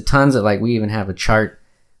 It's a tons of, like, we even have a chart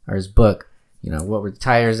or his book, you know, what were the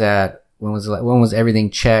tires at, when was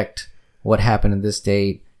everything checked, what happened at this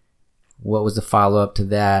date, what was the follow-up to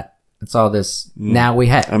that. It's all this. Now we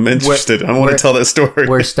have. I'm interested. I want to tell that story.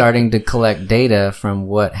 We're starting to collect data from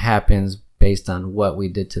what happens based on what we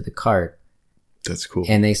did to the cart. That's cool.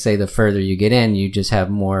 And they say the further you get in, you just have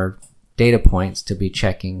more data points to be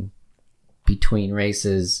checking between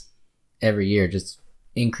races every year, just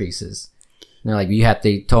increases. And they're like,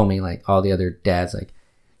 they told me, like, all the other dads, like,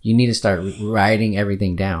 you need to start writing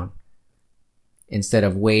everything down. Instead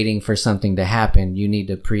of waiting for something to happen, you need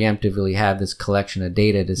to preemptively have this collection of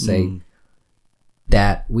data to say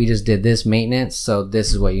that we just did this maintenance, so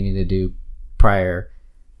this is what you need to do prior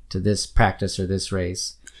to this practice or this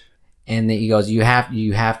race. And then he goes, you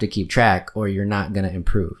have to keep track or you're not going to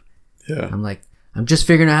improve. Yeah. I'm like, I'm just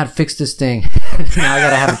figuring out how to fix this thing. Now I got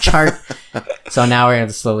to have a chart. So now we're going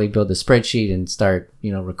to slowly build a spreadsheet and start,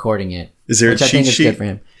 you know, recording it. Is there a cheat sheet? Good for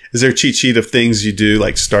him. Is there a cheat sheet of things you do,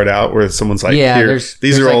 like start out where someone's like, yeah, here,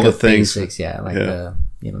 these are like all the things. Basics, yeah. Like the,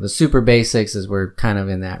 you know, the super basics is we're kind of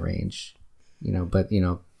in that range, you know, but, you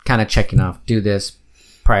know, kind of checking off, do this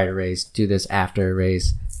prior to race, do this after a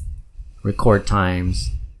race, record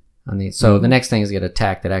times. So the next thing is get a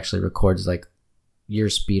tack that actually records like your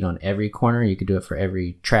speed on every corner. You could do it for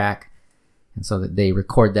every track. And so that they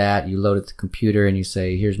record that, you load it to the computer and you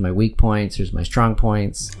say, here's my weak points, here's my strong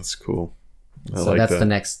points. That's cool. So that's the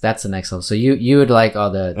next level. So you would like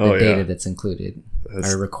all the data that's included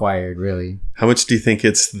or required, really. How much do you think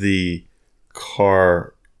it's the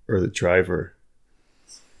car or the driver?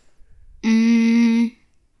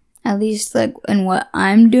 At least like in what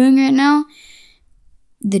I'm doing right now,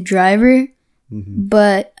 the driver.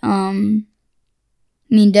 But I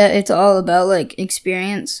mean, it's all about like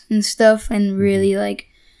experience and stuff, and really like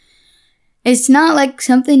it's not like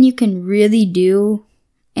something you can really do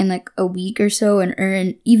in like a week or so,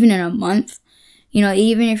 or even in a month. You know,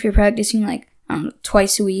 even if you're practicing like, I don't know,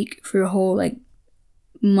 twice a week for a whole like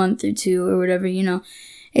month or two or whatever, you know,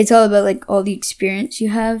 it's all about like all the experience you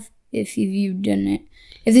have. If you've done it,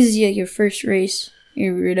 if this is like your first race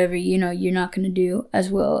or whatever, you know, you're not going to do as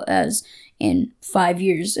well as in 5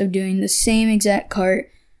 years of doing the same exact cart,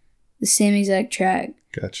 the same exact track.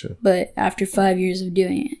 Gotcha. But after 5 years of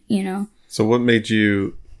doing it, you know. So what made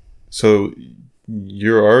you, so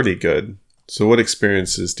you're already good. So what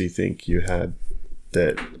experiences do you think you had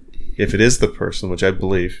that, if it is the person, which I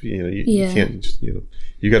believe, you know, you can't just, you know,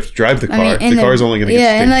 you have to drive the car. I mean, the car's only going to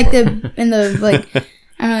get and like the like,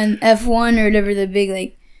 I don't know, in F1 or whatever, the big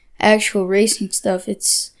like actual racing stuff,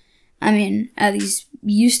 it's, I mean, at least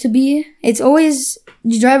used to be, it's always,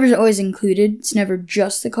 the drivers are always included. It's never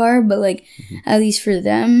just the car, but like, at least for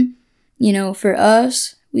them, you know, for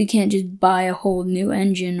us, we can't just buy a whole new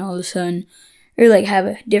engine all of a sudden, or like have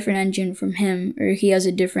a different engine from him, or he has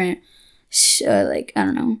a different, like, I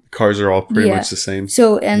don't know. Cars are all pretty much the same.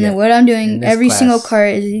 So, and then what I'm doing, every single car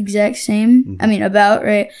is the exact same. I mean, about,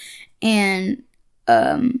 right? And,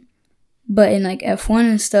 but in like F1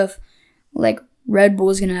 and stuff, like Red Bull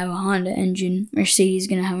is going to have a Honda engine, Mercedes is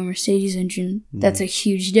going to have a Mercedes engine. That's a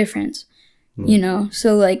huge difference, you know?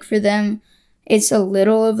 So like for them, it's a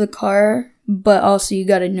little of the car, but also you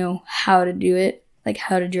got to know how to do it, like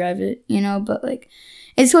how to drive it, you know? But like,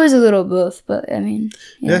 it's always a little both, but I mean,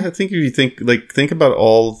 yeah, I think if you think about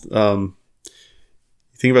all,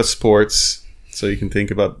 think about sports, so you can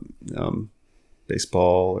think about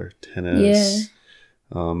baseball or tennis,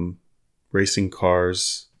 racing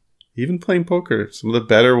cars, even playing poker, some of the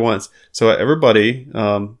better ones. So everybody,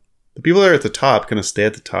 the people that are at the top kind of stay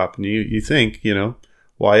at the top, and you think, you know,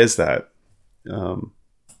 why is that?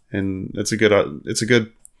 And it's a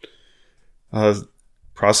good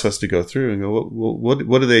process to go through and go,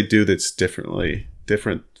 what do they do that's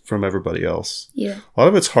different from everybody else? Yeah, a lot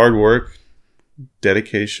of it's hard work,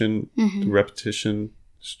 dedication, repetition,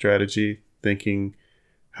 strategy, thinking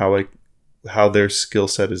how their skill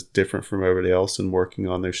set is different from everybody else and working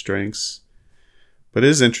on their strengths. But it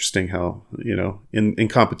is interesting how, you know, in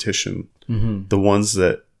competition, the ones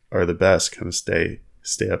that are the best kind of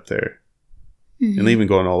stay up there. And even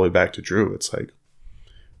going all the way back to Drew, it's like,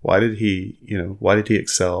 why did he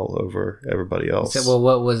excel over everybody else? Said, well,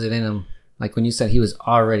 what was it in him? Like when you said he was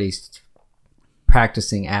already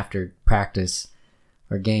practicing after practice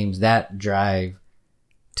or games, that drive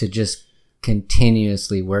to just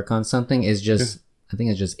continuously work on something is just, I think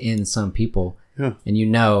it's just in some people. Yeah. And you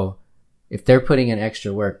know, if they're putting in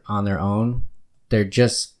extra work on their own, they're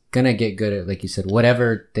just going to get good at, like you said,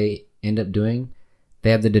 whatever they end up doing. They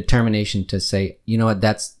have the determination to say, you know what,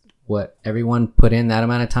 that's what everyone put in that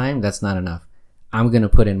amount of time. That's not enough. I'm going to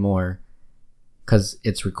put in more because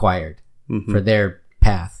it's required for their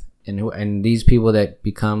path. And these people that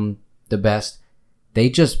become the best,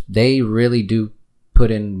 they really do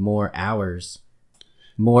put in more hours,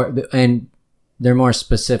 and they're more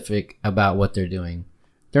specific about what they're doing.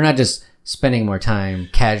 They're not just spending more time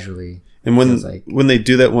casually. And when they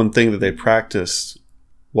do that one thing that they practice,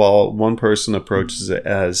 while one person approaches it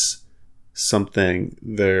as something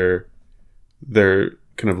they're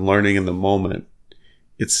kind of learning in the moment,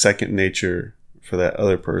 it's second nature for that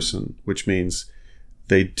other person, which means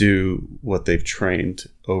they do what they've trained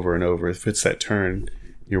over and over. If it's that turn,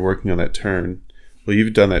 you're working on that turn. Well,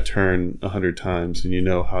 you've done that turn 100 times, and you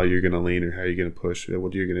know how you're going to lean or how you're going to push, or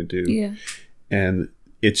what you're going to do. Yeah. And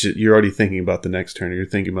you're already thinking about the next turn. You're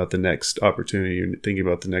thinking about the next opportunity. You're thinking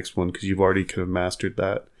about the next one because you've already kind of mastered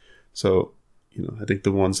that. So, I think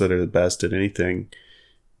the ones that are the best at anything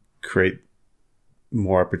create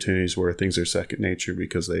more opportunities where things are second nature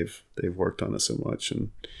because they've worked on it so much,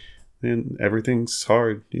 and everything's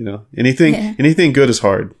hard. Anything good is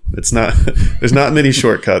hard. It's not. There's not many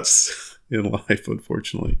shortcuts in life,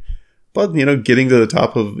 unfortunately. But getting to the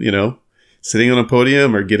top of sitting on a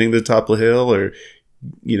podium, or getting to the top of the hill, or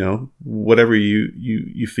whatever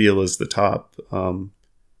you feel is the top.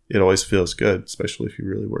 It always feels good, especially if you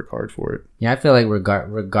really work hard for it. Yeah, I feel like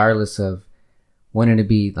regardless of wanting to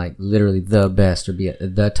be like literally the best or be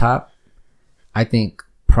at the top, I think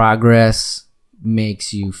progress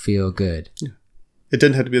makes you feel good. Yeah. It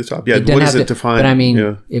doesn't have to be the top. Yeah, what does it define? But I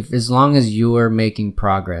mean, if as long as you're making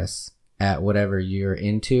progress at whatever you're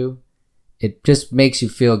into, it just makes you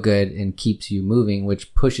feel good and keeps you moving,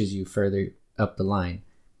 which pushes you further up the line.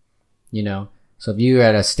 So if you're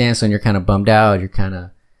at a standstill and you're kind of bummed out, you're kind of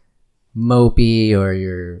mopey, or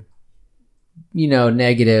you're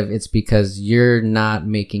negative, it's because you're not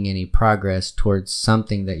making any progress towards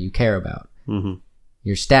something that you care about. Mm-hmm.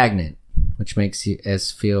 You're stagnant, which makes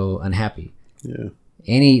us feel unhappy. Yeah.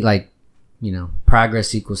 Any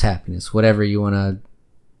progress equals happiness, however you want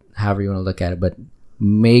to look at it. But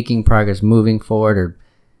making progress, moving forward, or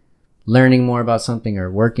learning more about something,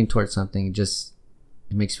 or working towards something, it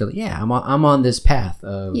makes you feel I'm on this path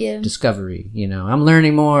of discovery. I'm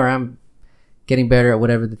learning more. I'm getting better at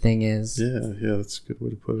whatever the thing is. Yeah, that's a good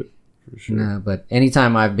way to put it, for sure. No, but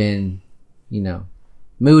anytime I've been,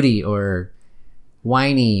 moody or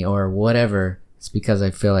whiny or whatever, it's because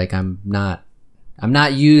I feel like I'm not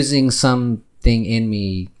using something in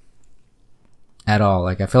me at all.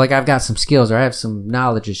 Like I feel like I've got some skills, or I have some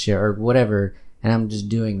knowledge to share, or whatever, and I'm just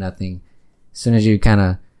doing nothing. As soon as you kind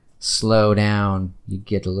of slow down, you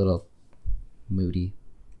get a little moody.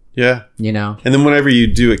 Yeah. And then whenever you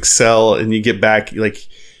do excel and you get back, like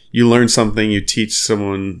you learn something, you teach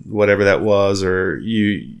someone whatever that was, or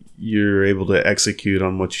you're able to execute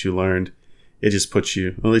on what you learned, it just puts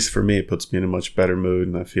you, at least for me, it puts me in a much better mood,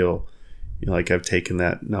 and I feel like I've taken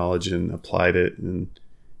that knowledge and applied it, and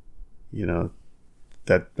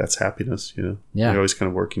that's happiness. Yeah, you're always kind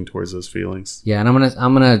of working towards those feelings. Yeah. And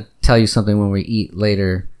I'm gonna tell you something when we eat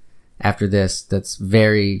later after this that's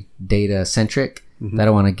very data centric, that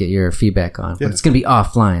I want to get your feedback on. Yeah. But it's gonna be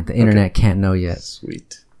offline. The internet can't know yet.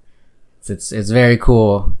 Sweet. It's very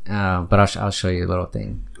cool, but I'll show you a little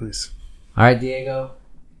thing. Nice. All right, Diego.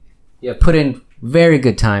 Yeah, put in very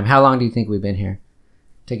good time. How long do you think we've been here?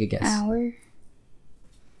 Take a guess. Hour.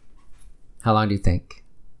 How long do you think?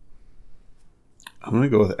 I'm going to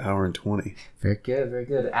go with an hour and 20. Very good, very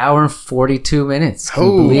good. Hour and 42 minutes. Can you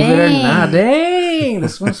believe it or not? Dang,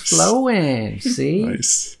 this one's flowing. See?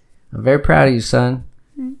 Nice. I'm very proud of you, son.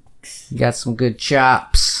 Thanks. You got some good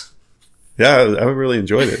chops. Yeah, I really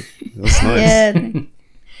enjoyed it. That's nice. Yeah.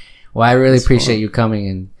 Well, I really appreciate you coming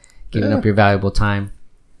and giving up your valuable time.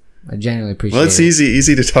 I genuinely appreciate it. Well, it's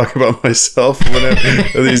easy to talk about myself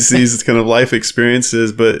whenever these kind of life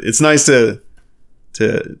experiences, but it's nice to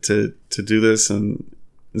do this, and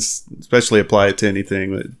especially apply it to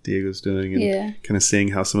anything that Diego's doing, and kind of seeing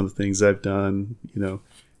how some of the things I've done,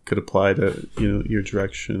 could apply to your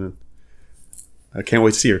direction. And I can't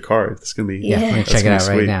wait to see your car. It's gonna be I'm gonna check it out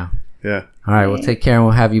right now. Yeah. All right. Well, take care, and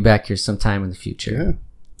we'll have you back here sometime in the future. Yeah.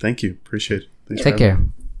 Thank you. Appreciate it. Thanks Take care.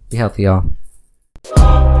 Be healthy, y'all.